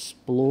then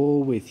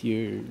explore with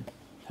you,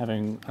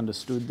 having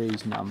understood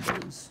these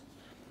numbers,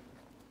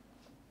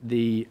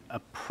 the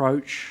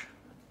approach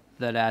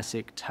that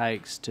ASIC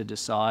takes to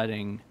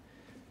deciding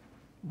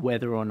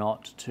whether or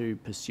not to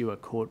pursue a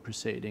court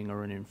proceeding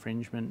or an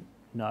infringement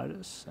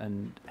notice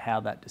and how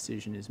that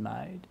decision is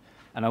made.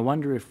 And I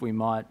wonder if we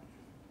might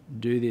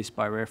do this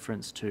by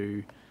reference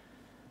to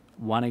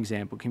one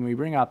example. Can we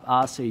bring up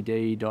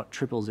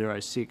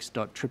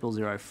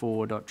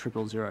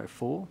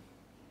RCD.0006.00004.004?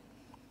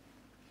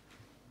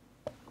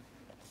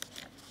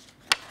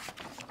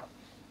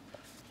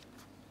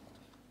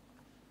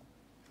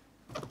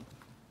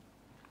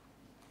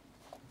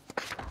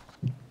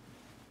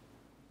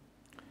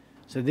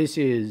 So this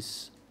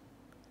is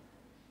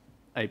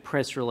a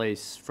press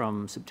release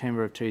from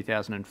September of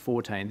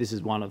 2014. This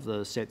is one of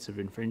the sets of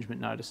infringement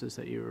notices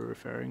that you were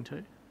referring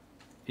to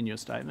in your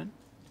statement.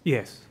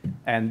 Yes.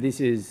 And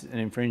this is an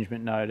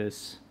infringement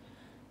notice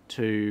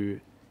to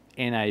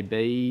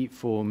NAB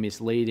for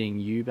misleading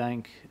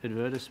Eubank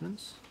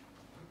advertisements.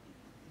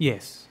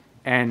 Yes.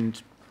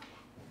 And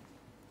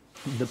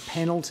the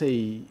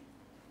penalty,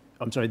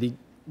 the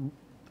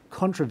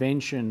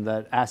contravention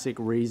that ASIC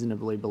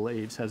reasonably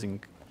believes has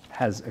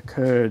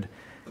occurred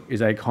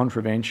is a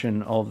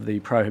contravention of the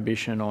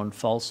prohibition on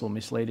false or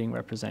misleading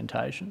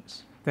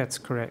representations. That's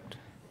correct.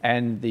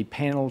 And the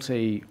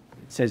penalty,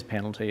 it says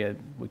penalty,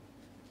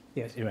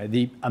 yes. Anyway,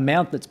 the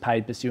amount that's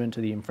paid pursuant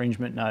to the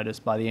infringement notice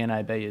by the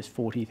NAB is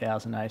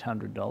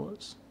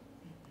 $40,800.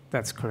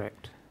 That's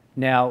correct.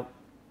 Now,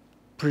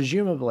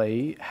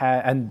 presumably,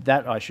 and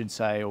that I should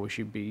say, or we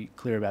should be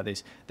clear about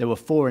this, there were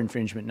 4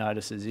 infringement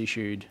notices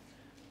issued.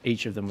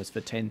 Each of them was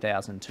for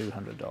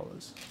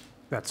 $10,200.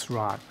 That's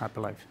right, I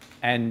believe.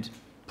 And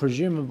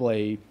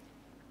presumably,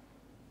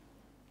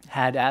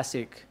 had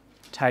ASIC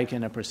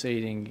taken a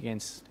proceeding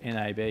against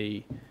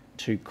NAB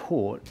to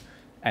court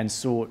and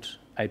sought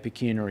a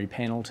pecuniary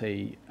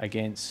penalty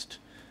against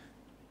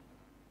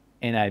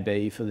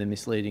NAB for the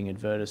misleading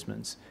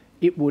advertisements,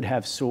 it would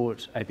have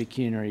sought a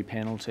pecuniary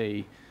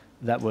penalty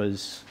that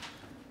was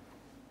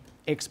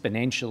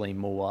exponentially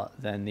more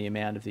than the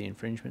amount of the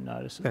infringement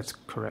notices. That's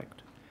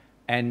correct.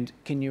 And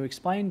can you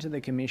explain to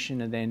the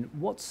Commissioner then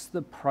what's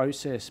the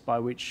process by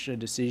which a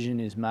decision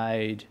is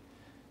made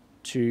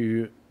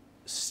to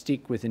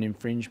stick with an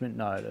infringement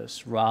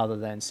notice rather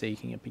than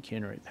seeking a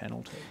pecuniary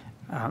penalty?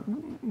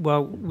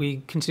 Well,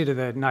 we consider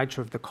the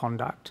nature of the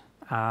conduct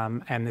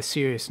and the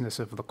seriousness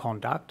of the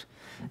conduct.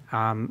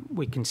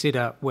 We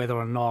consider whether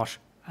or not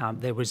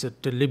there was a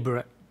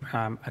deliberate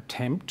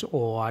attempt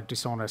or a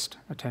dishonest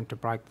attempt to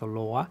break the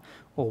law,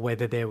 or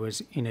whether there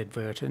was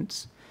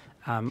inadvertence.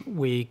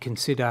 We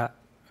consider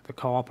the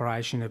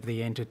cooperation of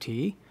the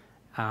entity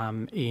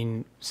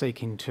in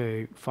seeking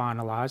to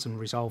finalise and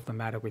resolve the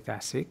matter with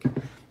ASIC,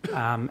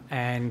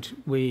 and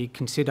we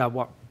consider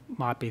what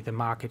might be the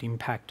market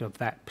impact of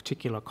that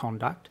particular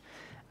conduct.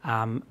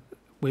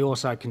 We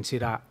also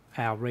consider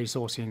our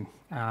resourcing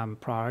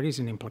priorities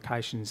and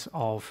implications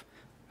of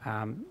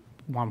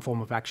one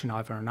form of action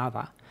over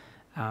another.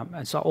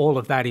 And so all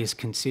of that is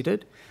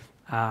considered,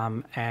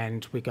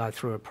 and we go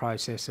through a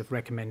process of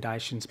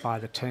recommendations by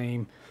the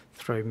team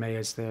through me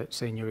as the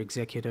senior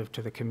executive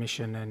to the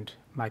Commission, and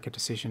make a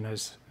decision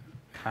as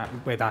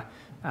whether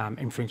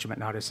infringement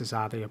notices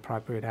are the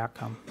appropriate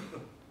outcome.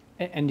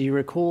 And do you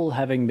recall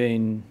having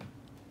been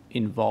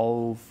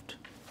involved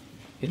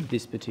in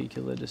this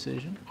particular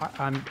decision?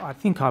 I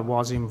think I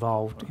was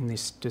involved in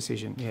this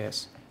decision,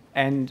 yes.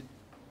 And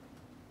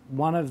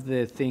one of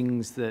the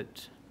things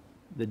that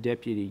the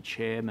Deputy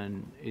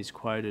Chairman is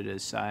quoted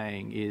as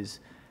saying is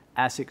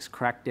ASIC's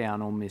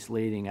crackdown on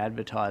misleading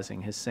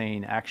advertising has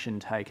seen action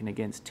taken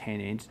against 10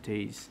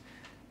 entities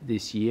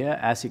this year.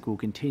 ASIC will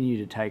continue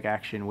to take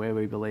action where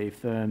we believe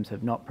firms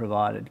have not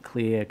provided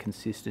clear,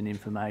 consistent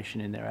information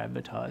in their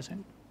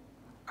advertising.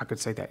 I could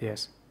see that,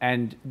 yes.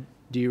 And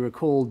do you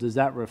recall, does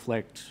that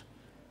reflect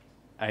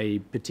a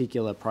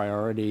particular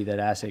priority that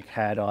ASIC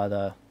had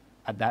either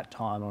at that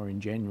time or in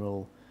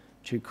general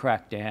to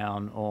crack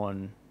down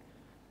on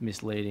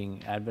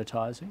misleading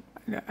advertising?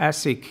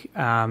 ASIC,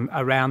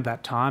 around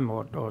that time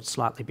or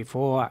slightly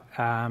before,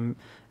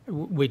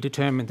 we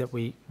determined that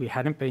we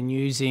hadn't been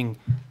using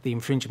the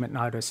infringement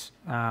notice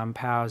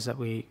powers that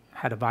we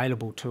had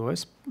available to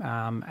us,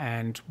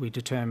 and we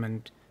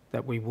determined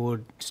that we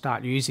would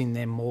start using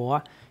them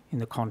more in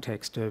the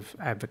context of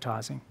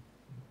advertising.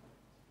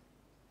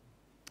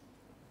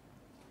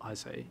 I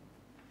see.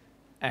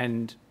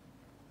 And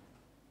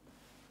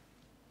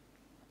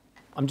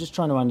I'm just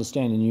trying to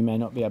understand, and you may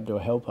not be able to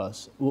help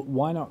us,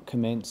 why not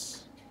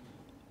commence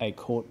a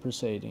court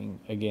proceeding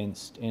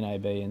against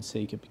NAB and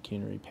seek a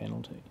pecuniary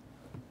penalty?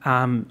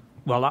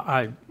 Well,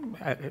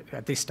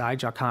 at this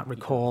stage, I can't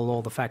recall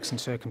all the facts and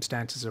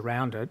circumstances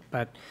around it,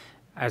 but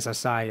as I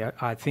say,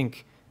 I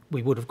think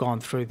we would have gone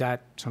through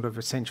that sort of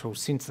essential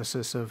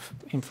synthesis of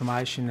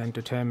information and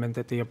determined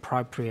that the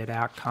appropriate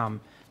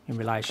outcome in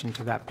relation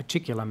to that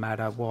particular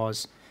matter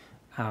was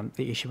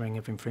the issuing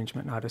of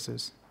infringement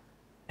notices.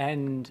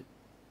 And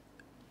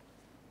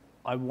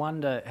I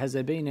wonder, has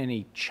there been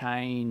any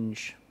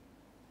change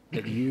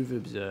that you've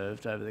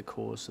observed over the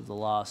course of the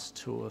last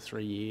 2 or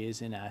 3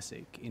 years in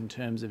ASIC in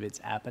terms of its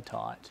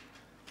appetite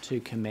to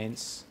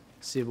commence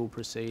civil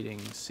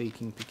proceedings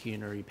seeking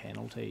pecuniary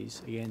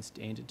penalties against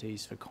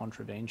entities for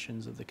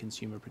contraventions of the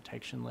consumer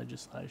protection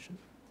legislation?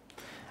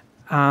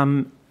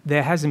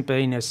 There hasn't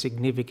been a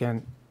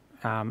significant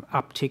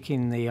uptick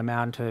in the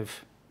amount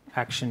of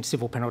action,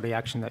 civil penalty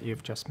action that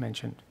you've just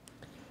mentioned.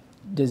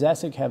 Does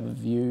ASIC have a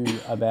view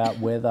about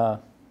whether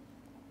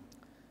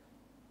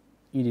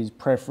it is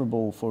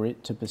preferable for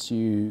it to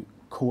pursue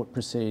court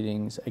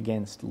proceedings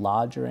against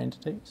larger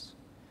entities?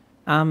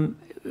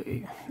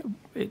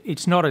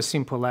 It's not as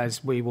simple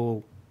as we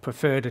will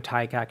prefer to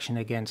take action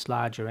against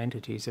larger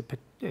entities.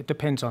 It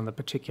depends on the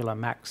particular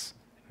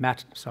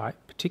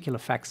particular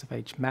facts of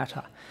each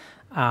matter.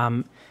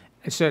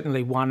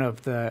 Certainly one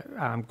of the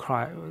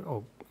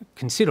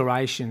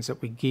considerations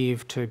that we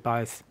give to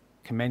both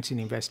commencing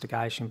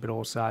investigation but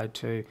also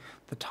to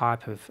the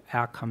type of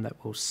outcome that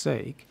we'll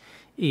seek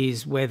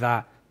is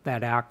whether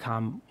that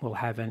outcome will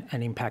have an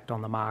impact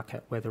on the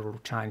market, whether it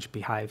will change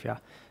behaviour,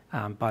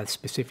 both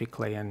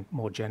specifically and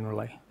more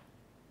generally.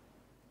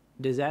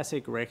 Does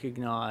ASIC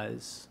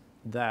recognise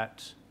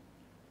that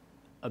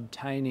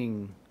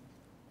obtaining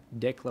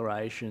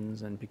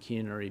declarations and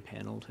pecuniary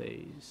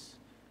penalties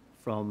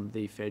from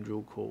the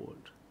federal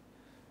court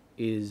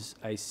is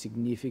a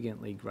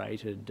significantly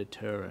greater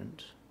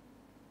deterrent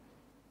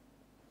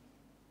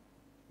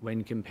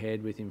when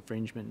compared with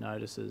infringement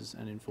notices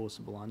and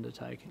enforceable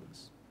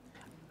undertakings?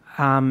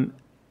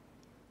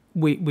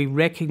 We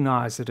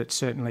recognise that it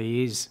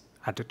certainly is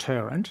a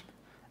deterrent.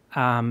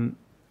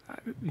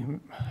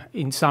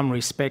 In some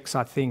respects,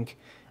 I think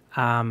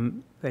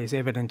there's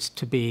evidence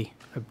to be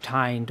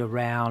obtained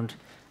around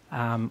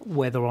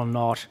whether or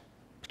not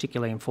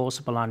particularly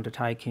enforceable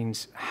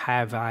undertakings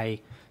have the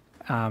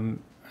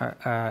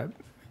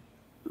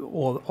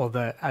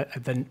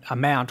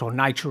amount or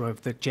nature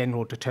of the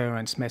general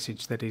deterrence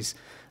message that is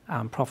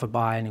proffered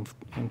by an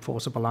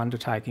enforceable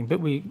undertaking. But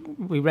we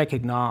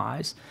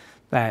recognise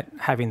that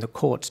having the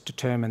courts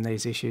determine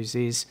these issues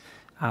is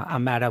a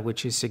matter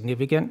which is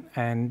significant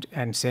and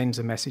sends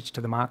a message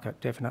to the market,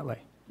 definitely.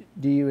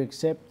 Do you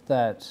accept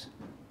that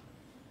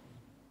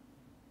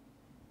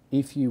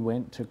if you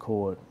went to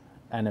court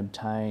and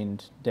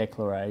obtained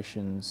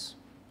declarations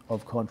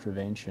of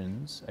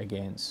contraventions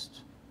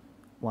against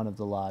one of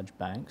the large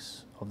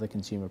banks of the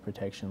consumer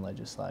protection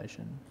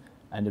legislation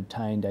and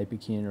obtained a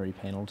pecuniary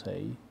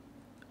penalty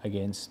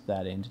against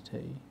that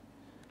entity,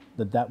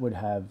 that would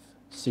have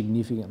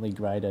significantly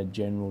greater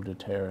general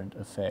deterrent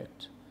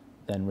effect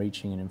than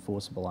reaching an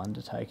enforceable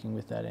undertaking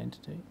with that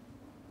entity?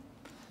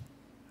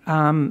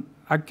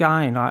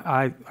 Again,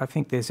 I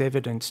think there's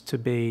evidence to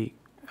be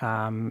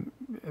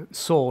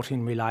sought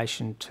in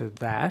relation to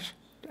that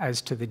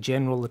as to the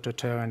general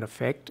deterrent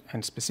effect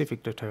and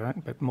specific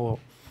deterrent, but more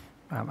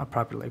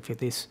appropriately for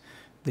this,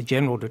 the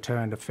general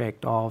deterrent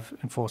effect of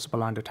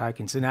enforceable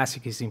undertakings. And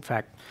ASIC is in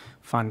fact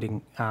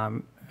funding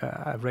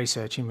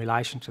research in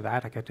relation to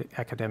that,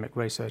 academic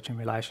research in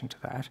relation to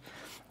that.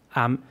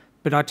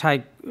 But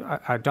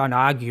I don't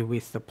argue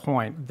with the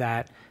point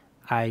that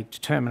a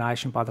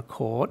determination by the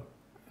court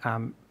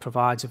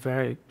provides a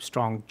very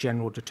strong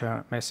general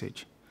deterrent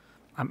message.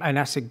 And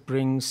ASIC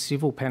brings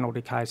civil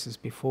penalty cases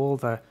before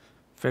the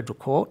federal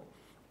court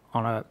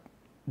on a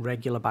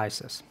regular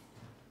basis.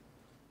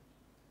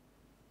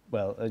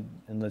 Well,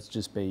 and let's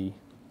just be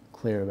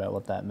clear about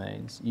what that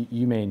means.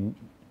 You mean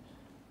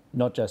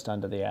not just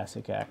under the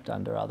ASIC Act,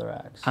 under other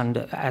acts?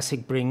 Under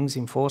ASIC brings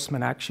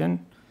enforcement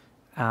action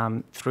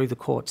through the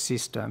court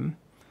system,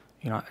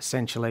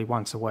 essentially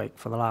once a week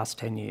for the last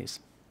 10 years.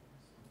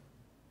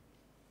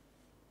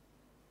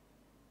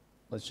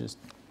 Let's just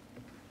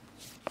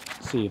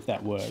see if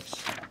that works.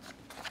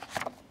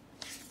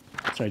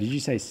 Sorry, did you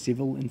say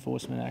civil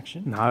enforcement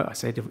action? No, I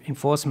said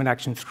enforcement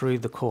action through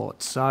the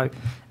courts. So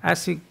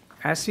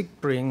ASIC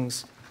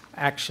brings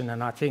action,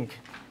 and I think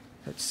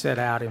it's set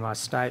out in my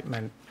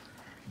statement,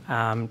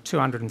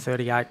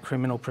 238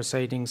 criminal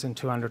proceedings and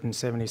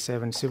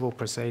 277 civil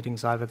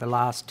proceedings over the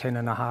last 10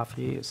 and a half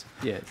years.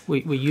 Yes.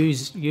 We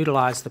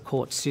utilise the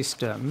court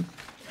system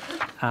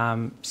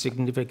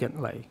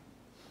significantly.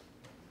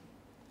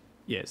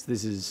 Yes,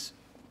 this is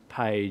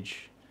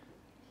page...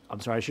 I'm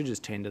sorry, I should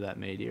just tender that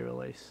media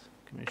release,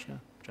 Commissioner,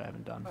 which I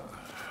haven't done.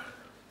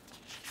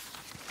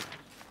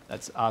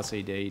 That's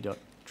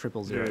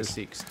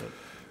rcd.0006.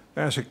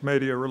 ASIC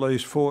Media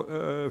Release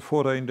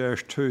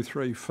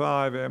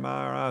 14-235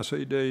 MR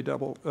RCD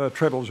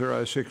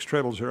 0006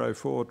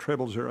 0004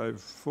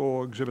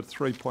 0004 Exhibit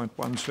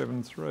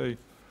 3.173.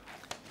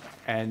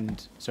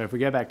 And so if we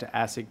go back to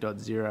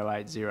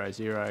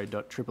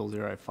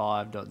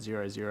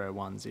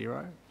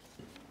asic.0800.0005.0010,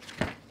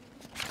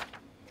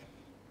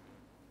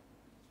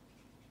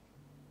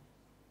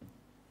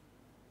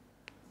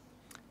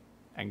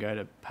 and go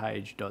to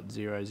page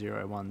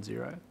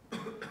 .0010.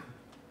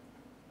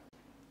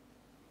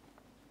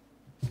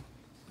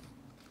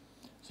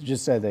 So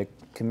just so the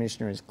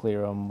Commissioner is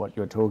clear on what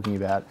you're talking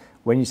about,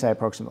 when you say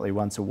approximately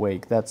once a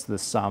week, that's the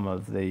sum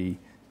of the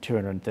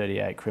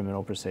 238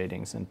 criminal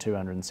proceedings and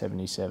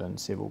 277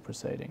 civil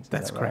proceedings.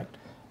 That's correct.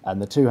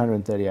 And the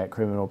 238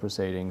 criminal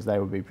proceedings, they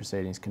would be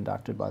proceedings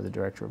conducted by the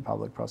Director of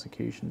Public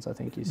Prosecutions, I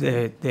think you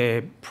said.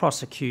 They're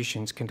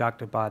prosecutions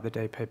conducted by the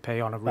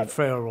DPP on a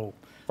referral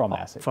from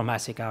ASIC. From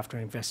ASIC after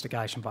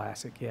investigation by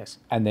ASIC, yes.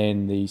 And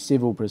then the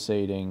civil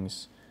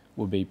proceedings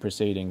would be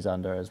proceedings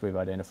under, as we've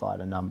identified,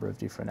 a number of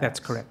different acts.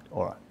 That's correct.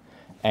 All right.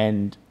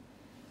 And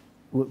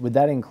would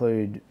that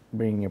include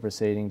bringing a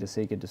proceeding to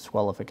seek a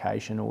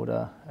disqualification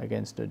order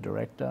against a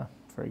director,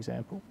 for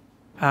example?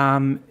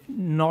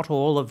 Not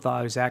all of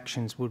those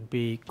actions would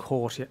be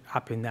caught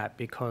up in that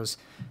because,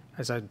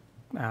 as I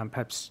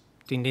perhaps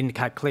didn't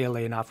indicate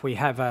clearly enough, we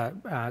have a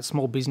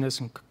small business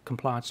and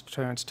compliance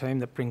deterrence team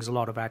that brings a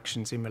lot of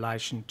actions in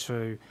relation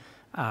to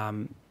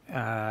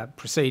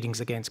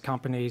proceedings against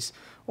companies,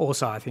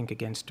 also I think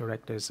against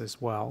directors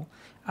as well.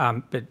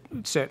 But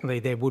certainly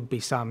there would be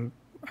some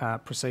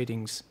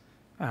proceedings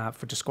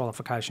for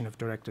disqualification of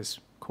directors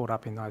caught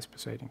up in those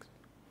proceedings.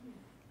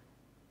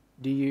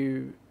 Do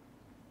you,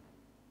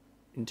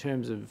 in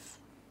terms of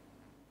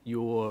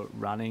your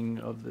running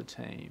of the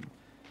team,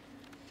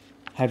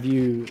 have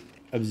you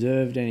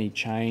observed any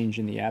change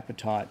in the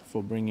appetite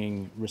for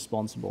bringing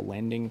responsible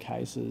lending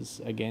cases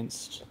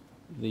against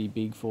the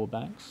big four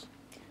banks?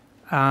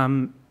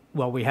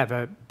 Well, we have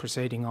a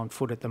proceeding on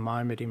foot at the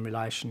moment in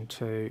relation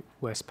to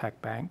Westpac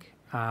Bank.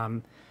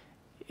 A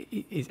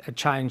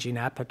change in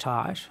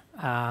appetite.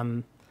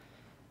 I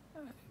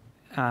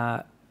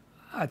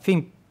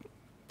think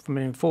from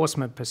an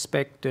enforcement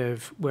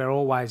perspective, we're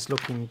always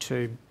looking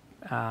to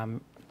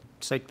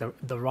seek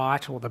the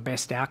right or the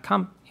best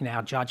outcome in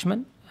our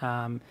judgment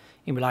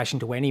in relation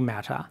to any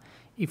matter.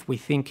 If we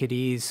think it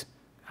is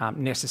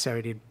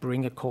necessary to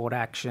bring a court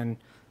action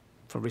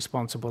for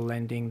responsible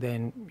lending,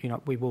 then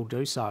we will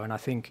do so. And I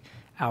think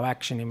our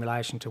action in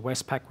relation to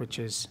Westpac, which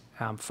is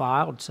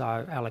filed, so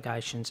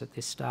allegations at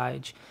this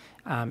stage,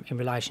 in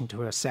relation to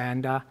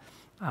Asanda,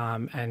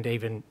 and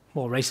even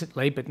more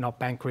recently, but not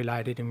bank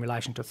related, in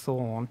relation to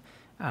Thorn,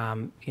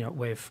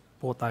 we've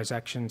brought those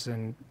actions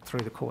and through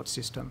the court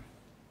system.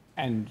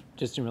 And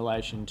just in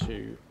relation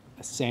to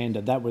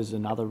Asanda, that was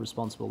another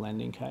responsible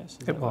lending case?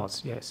 It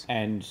was, yes.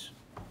 And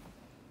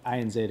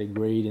ANZ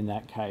agreed in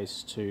that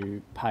case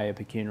to pay a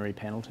pecuniary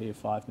penalty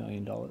of $5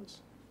 million?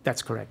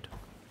 That's correct.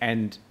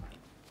 And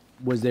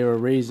was there a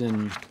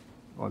reason,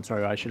 well, I'm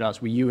sorry, I should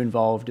ask, were you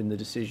involved in the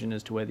decision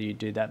as to whether you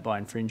did that by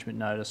infringement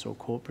notice or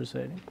court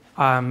proceeding?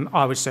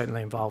 I was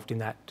certainly involved in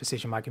that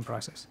decision-making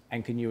process.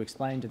 And can you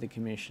explain to the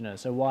Commissioner,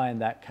 so why in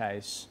that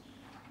case,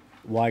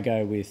 why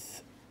go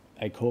with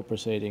a court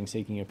proceeding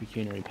seeking a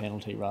pecuniary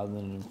penalty rather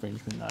than an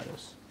infringement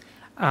notice?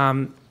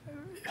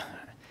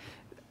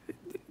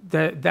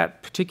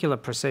 That particular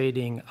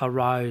proceeding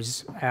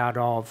arose out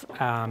of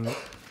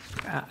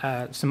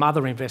some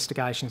other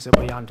investigations that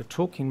we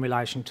undertook in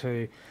relation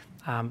to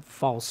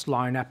false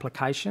loan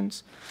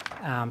applications,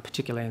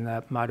 particularly in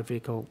the motor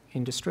vehicle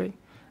industry.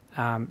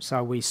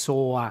 So we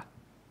saw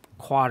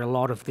quite a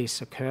lot of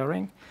this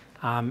occurring,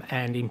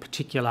 and in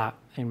particular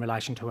in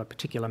relation to a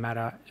particular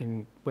matter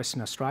in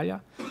Western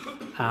Australia.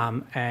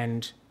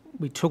 And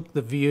we took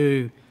the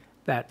view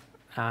that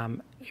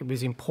it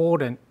was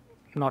important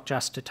not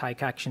just to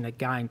take action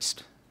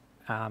against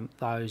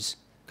those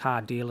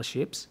car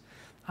dealerships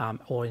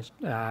or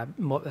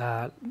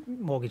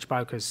mortgage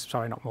brokers,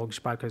 sorry, not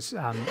mortgage brokers,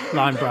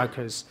 loan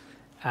brokers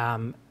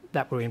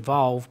that were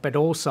involved, but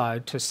also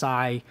to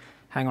say,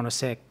 hang on a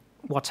sec,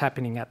 what's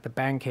happening at the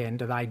bank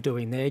end? Are they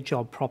doing their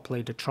job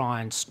properly to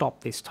try and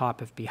stop this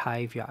type of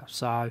behaviour?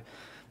 So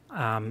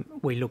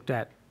we looked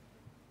at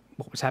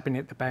what was happening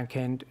at the bank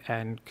end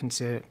and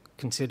considered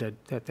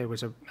that there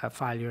was a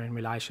failure in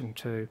relation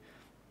to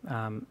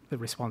the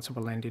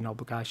responsible lending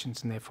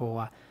obligations, and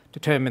therefore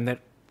determined that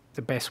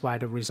the best way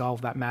to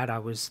resolve that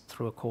matter was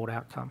through a court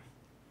outcome.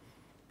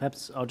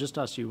 Perhaps I'll just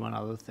ask you one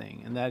other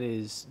thing, and that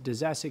is,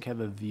 does ASIC have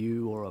a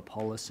view or a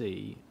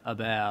policy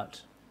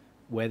about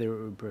whether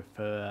it would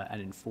prefer an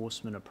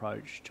enforcement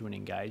approach to an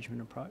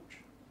engagement approach?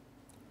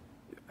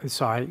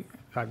 Sorry,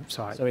 I'm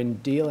sorry. So in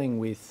dealing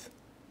with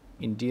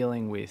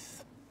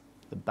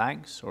the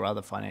banks or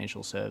other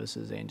financial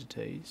services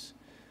entities,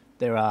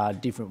 there are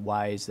different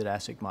ways that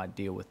ASIC might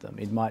deal with them.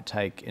 It might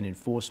take an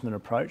enforcement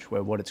approach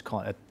where what it's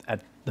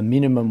at the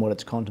minimum what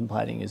it's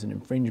contemplating is an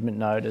infringement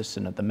notice,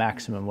 and at the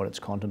maximum what it's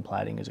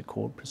contemplating is a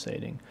court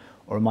proceeding.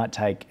 Or it might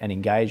take an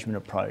engagement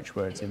approach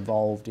where it's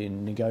involved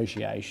in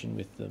negotiation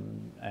with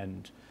them,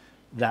 and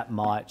that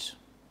might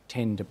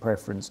tend to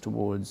preference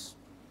towards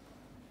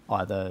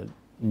either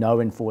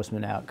no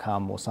enforcement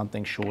outcome or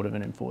something short of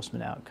an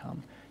enforcement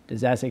outcome.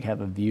 Does ASIC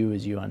have a view,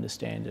 as you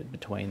understand it,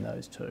 between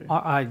those two?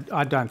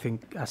 I don't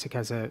think ASIC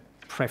has a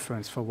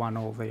preference for one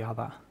or the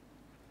other.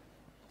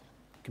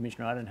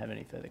 Commissioner, I don't have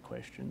any further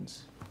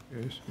questions.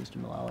 Yes. Mr.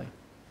 Mullaly.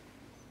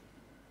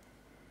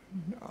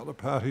 Other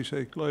parties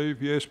seek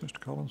leave? Yes, Mr.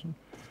 Collinson.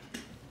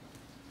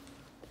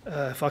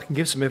 If I can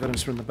give some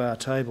evidence from the bar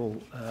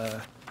table,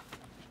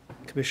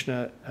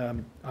 Commissioner,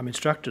 I'm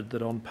instructed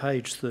that on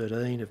page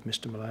 13 of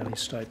Mr. Mullaly's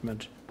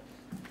statement,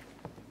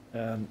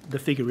 the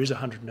figure is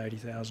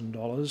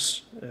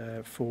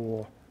 $180,000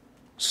 for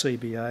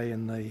CBA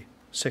in the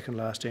second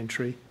last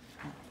entry,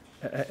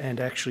 and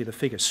actually the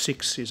figure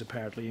 6 is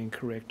apparently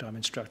incorrect. I'm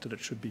instructed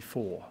it should be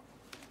 4.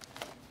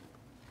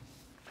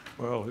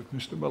 Well, if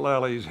Mr.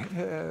 Mullally's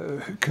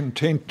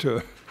content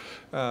to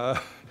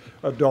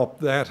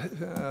adopt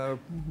that,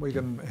 we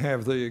can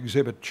have the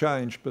exhibit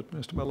changed. But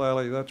Mr.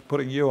 Mullally, that's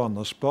putting you on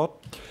the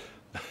spot.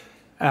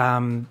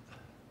 Well,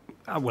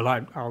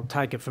 I'll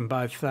take it from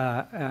both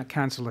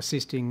counsel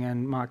assisting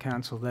and my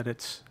counsel that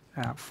it's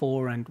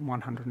 4 and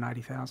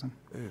 180,000.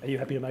 Are you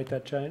happy to make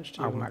that change?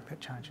 I'll make that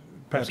change.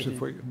 Perhaps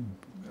if we can,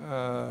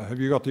 have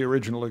you got the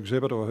original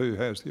exhibit, or who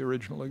has the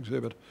original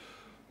exhibit?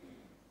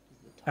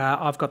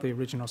 I've got the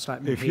original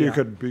statement If here. you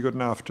could be good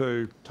enough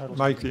to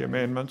make the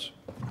amendments.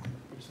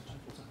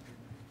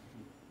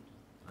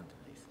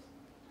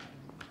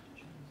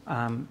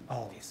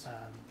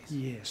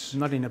 Yes. I'm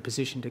not in a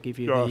position to give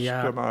you Just the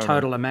a moment.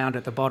 total amount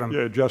at the bottom.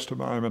 Yeah, just a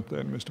moment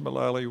then, Mr.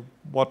 Mullally.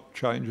 What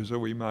changes are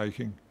we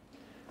making?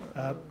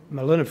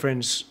 My learned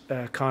friends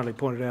kindly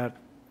pointed out,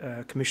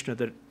 Commissioner,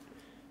 that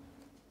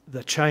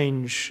the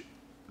change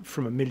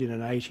from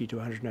 $1,080,000 to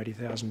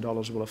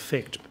 $180,000 will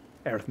affect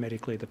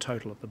arithmetically the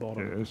total at the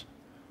bottom. Yes.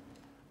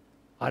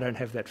 I don't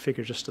have that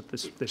figure just at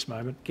this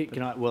moment.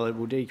 Well, it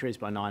will decrease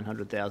by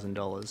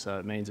 $900,000, so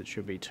it means it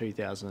should be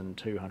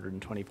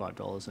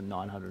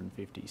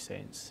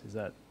 $2,225.950. Is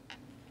that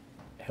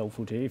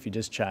helpful to you? If you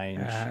just change,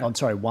 I'm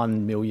sorry,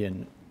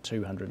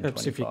 $1,225,000.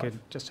 Perhaps if you could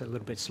just a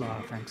little bit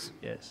slower, thanks.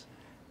 Yes.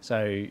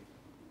 So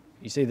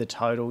you see the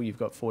total, you've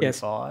got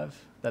 45. Yes.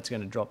 That's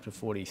going to drop to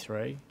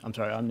 43. I'm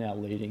sorry, I'm now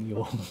leading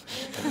your...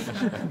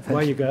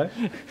 Away you go.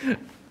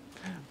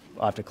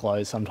 I have to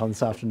close sometime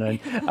this afternoon.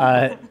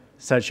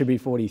 So it should be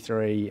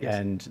 43, yes.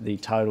 And the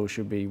total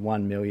should be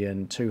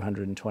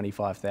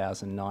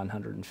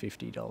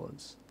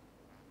 $1,225,950.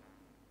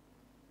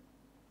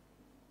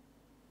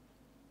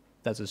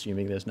 That's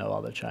assuming there's no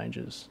other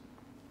changes.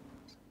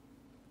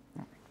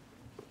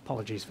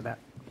 Apologies for that.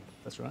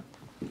 That's right.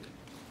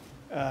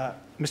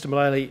 Mr.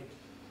 Mullaly,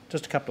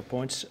 just a couple of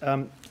points.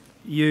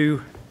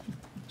 You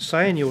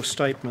say in your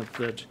statement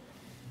that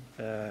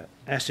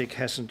ASIC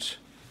hasn't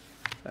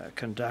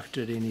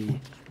conducted any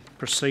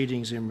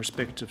proceedings in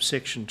respect of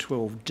Section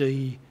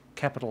 12D,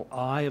 capital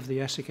I of the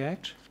ASIC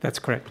Act. That's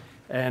correct.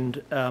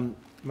 And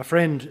my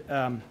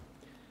friend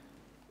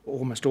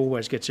almost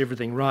always gets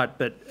everything right,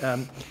 but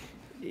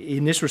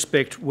in this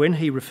respect, when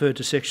he referred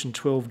to Section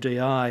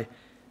 12DI,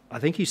 I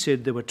think he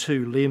said there were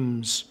 2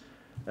 limbs,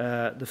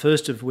 the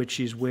first of which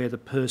is where the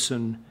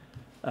person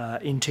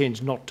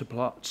intends not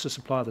to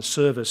supply the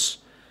service,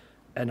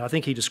 and I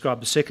think he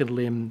described the second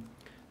limb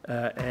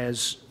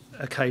as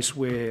a case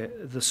where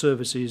the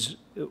service is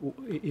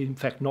in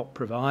fact not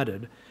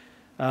provided.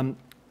 I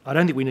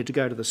don't think we need to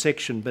go to the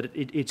section, but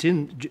it's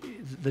in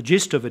the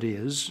gist of it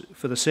is,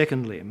 for the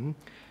second limb,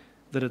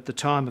 that at the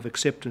time of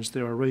acceptance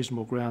there are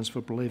reasonable grounds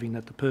for believing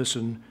that the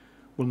person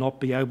will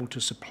not be able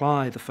to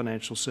supply the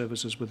financial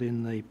services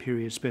within the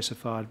period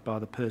specified by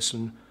the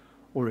person,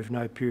 or if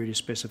no period is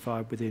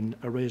specified within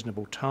a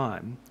reasonable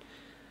time.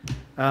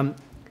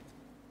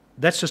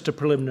 That's just a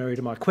preliminary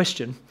to my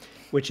question,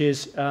 which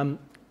is, don't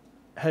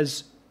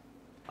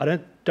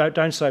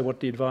say what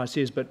the advice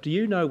is, but do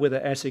you know whether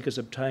ASIC has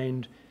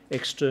obtained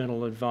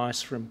external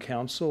advice from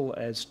counsel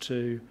as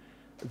to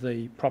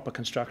the proper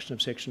construction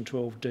of Section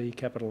 12D,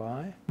 capital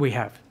I? We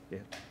have. Yeah.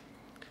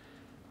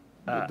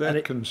 Would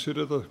that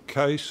consider the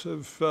case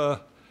of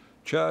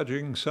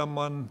charging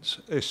someone's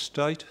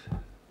estate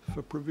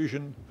for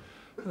provision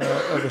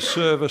of a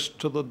service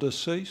to the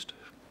deceased?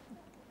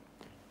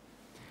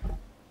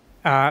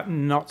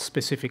 Not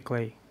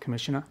specifically,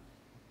 Commissioner.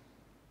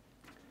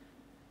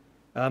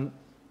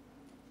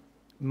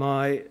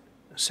 My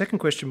second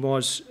question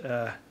was,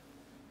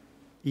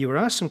 you were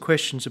asked some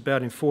questions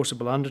about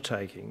enforceable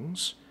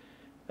undertakings,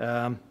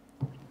 and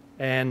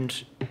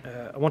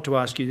I want to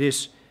ask you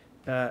this.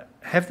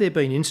 Have there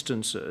been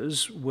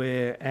instances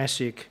where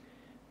ASIC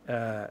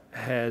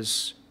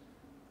has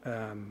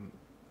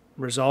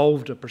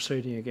resolved a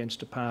proceeding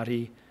against a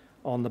party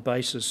on the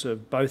basis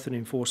of both an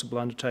enforceable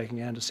undertaking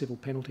and a civil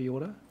penalty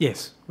order?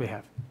 Yes, we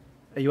have.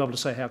 Are you able to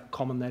say how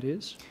common that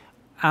is?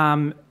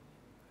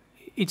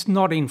 It's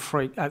not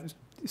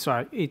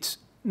it's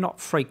not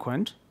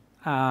frequent.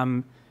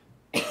 I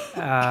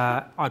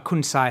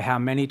couldn't say how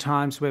many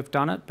times we've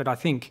done it, but I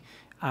think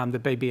the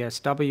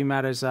BBSW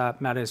matters are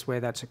matters where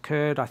that's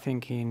occurred. I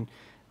think in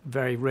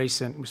very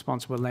recent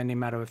responsible lending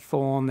matter of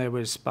Thorn, there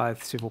was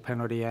both civil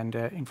penalty and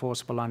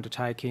enforceable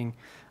undertaking,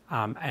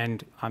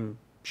 and I'm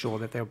sure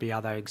that there'll be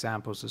other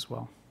examples as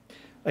well.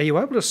 Are you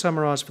able to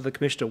summarise for the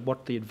Commissioner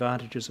what the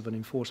advantages of an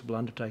enforceable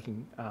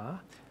undertaking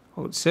are?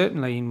 Well,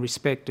 certainly in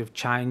respect of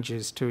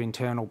changes to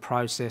internal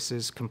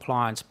processes,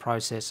 compliance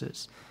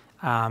processes.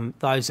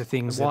 Those are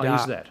things that are... Why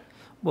is that?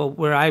 Well,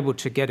 we're able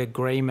to get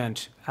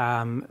agreement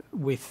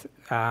with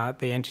the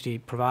entity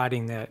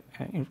providing the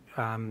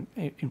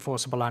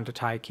enforceable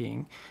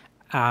undertaking.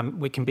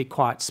 We can be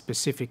quite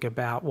specific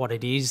about what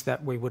it is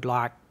that we would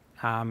like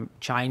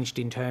changed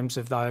in terms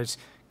of those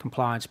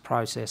compliance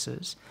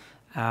processes.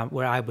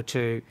 We're able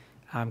to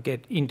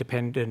get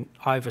independent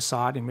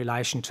oversight in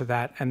relation to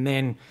that, and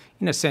then,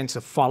 in a sense,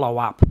 a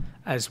follow-up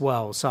as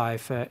well. So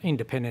if an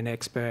independent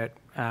expert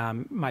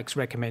makes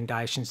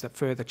recommendations that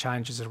further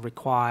changes are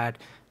required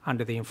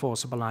under the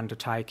enforceable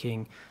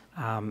undertaking,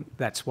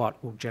 that's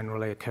what will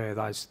generally occur.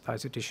 Those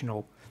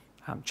additional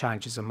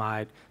changes are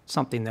made,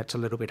 something that's a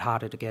little bit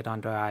harder to get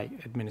under an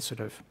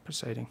administrative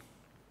proceeding.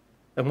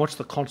 And what's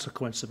the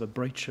consequence of a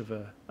breach of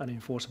an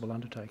enforceable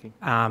undertaking?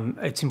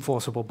 It's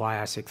enforceable by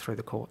ASIC through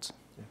the courts.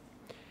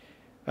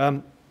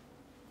 My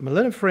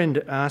learned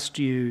friend asked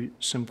you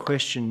some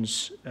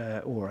questions,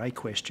 or a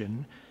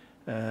question,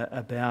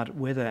 about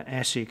whether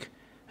ASIC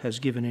has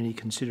given any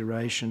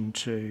consideration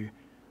to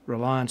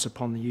reliance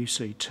upon the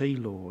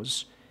UCT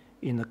laws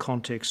in the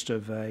context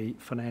of a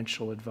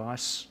financial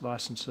advice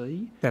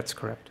licensee. That's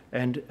correct.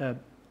 And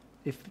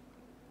if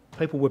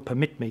people would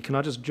permit me, can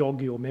I just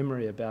jog your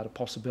memory about a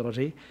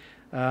possibility?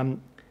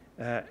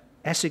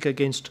 ASIC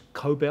against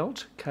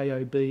Cobelt,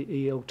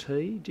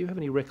 K-O-B-E-L-T. Do you have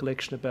any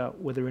recollection about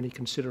whether any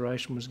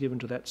consideration was given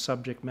to that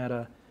subject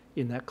matter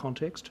in that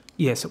context?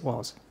 Yes, it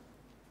was.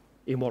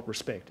 In what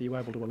respect? Are you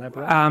able to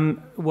elaborate?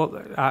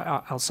 Well,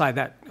 I'll say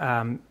that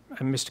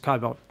Mr.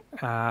 Cobelt,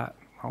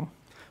 well,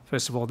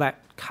 first of all,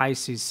 that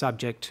case is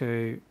subject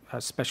to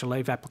a special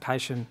leave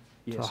application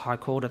to the High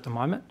Court at the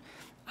moment.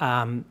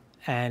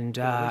 And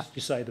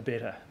you say the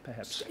better,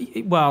 perhaps.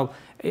 Well,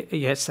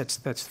 yes, that's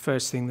the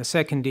first thing. The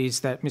second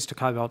is that Mr.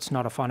 Cobelt's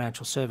not a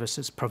financial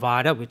services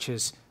provider, which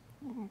is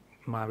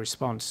my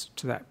response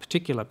to that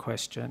particular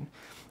question.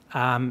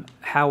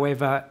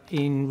 However,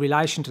 in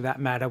relation to that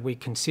matter, we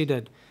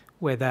considered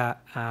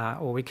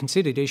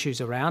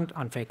issues around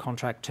unfair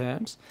contract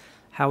terms.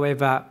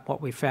 However,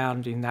 what we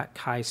found in that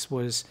case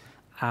was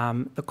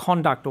the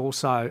conduct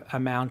also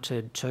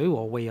amounted to,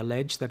 or we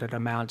allege that it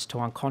amounts to,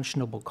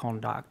 unconscionable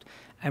conduct.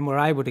 And we're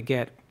able to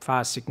get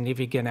far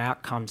significant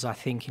outcomes, I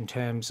think, in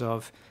terms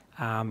of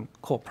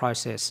court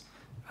process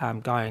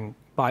going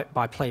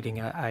by pleading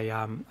a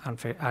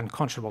unfair,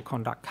 unconscionable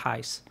conduct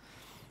case.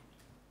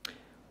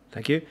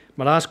 Thank you.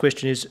 My last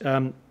question is,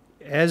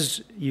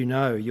 as you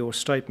know, your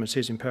statement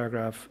says in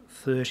paragraph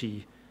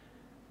 30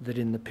 that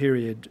in the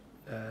period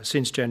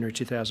since January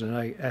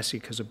 2008,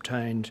 ASIC has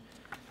obtained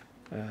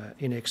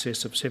in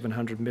excess of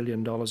 $700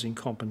 million in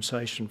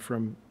compensation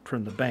from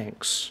the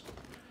banks.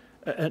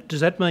 Does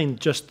that mean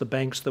just the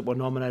banks that were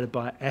nominated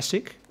by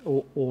ASIC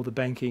or the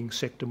banking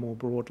sector more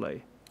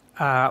broadly?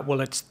 Well,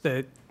 those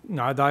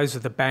are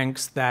the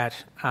banks that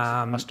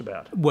asked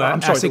about. Well,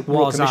 I'm sorry, ASIC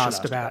was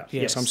asked about.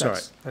 Yes, I'm sorry.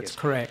 That's yes.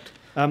 correct.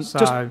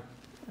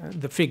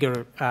 The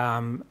figure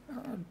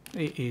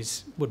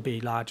would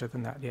be larger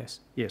than that.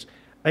 Yes. Yes.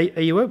 Are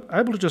you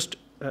able to just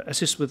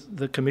assist with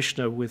the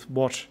Commissioner with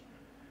what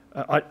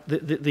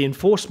the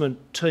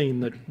enforcement team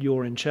that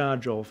you're in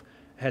charge of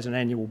has an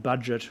annual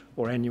budget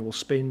or annual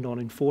spend on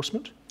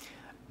enforcement?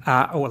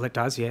 Well, it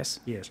does, yes.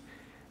 Yes.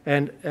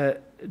 And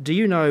do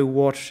you know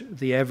what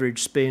the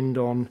average spend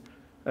on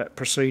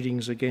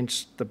proceedings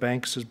against the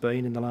banks has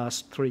been in the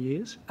last 3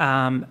 years?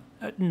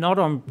 Not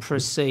on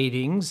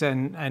proceedings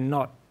and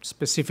not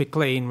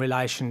specifically in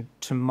relation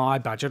to my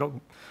budget.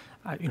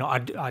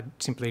 I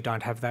simply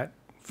don't have that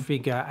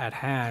figure at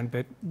hand,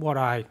 but what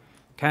I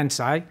can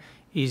say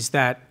is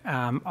that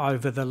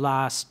over the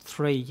last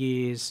 3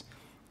 years,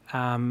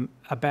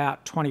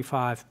 about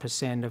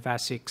 25% of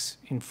ASIC's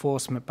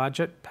enforcement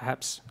budget,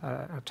 perhaps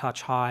a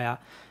touch higher,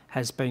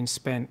 has been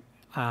spent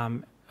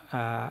on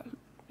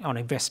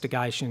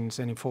investigations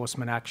and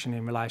enforcement action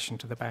in relation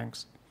to the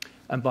banks.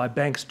 And by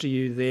banks, do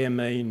you there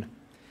mean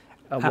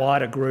a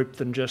wider group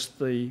than just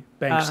the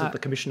banks that the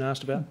Commission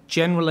asked about?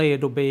 Generally,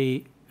 it'll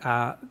be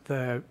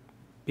the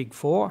Big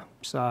Four,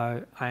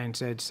 so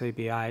ANZ,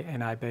 CBA,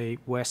 NAB,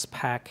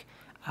 Westpac,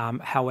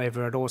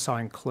 However, it also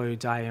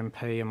includes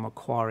AMP and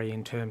Macquarie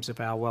in terms of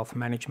our wealth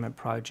management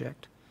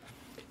project.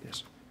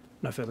 Yes.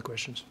 No further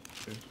questions.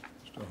 Yes.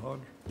 Mr Hodge.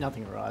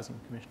 Nothing arising,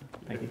 Commissioner.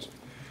 Thank you.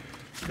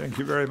 Thank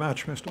you very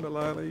much, Mr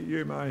Mullaly.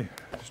 You may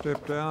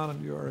step down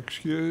and you are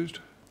excused.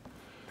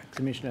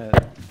 Commissioner,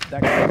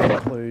 that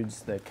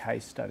concludes the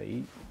case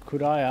study.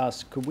 Could I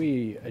ask, could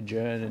we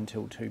adjourn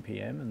until 2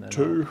 p.m. and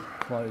then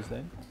close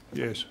then?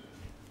 Yes.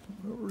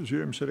 We'll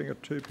resume sitting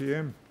at 2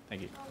 p.m.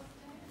 Thank you.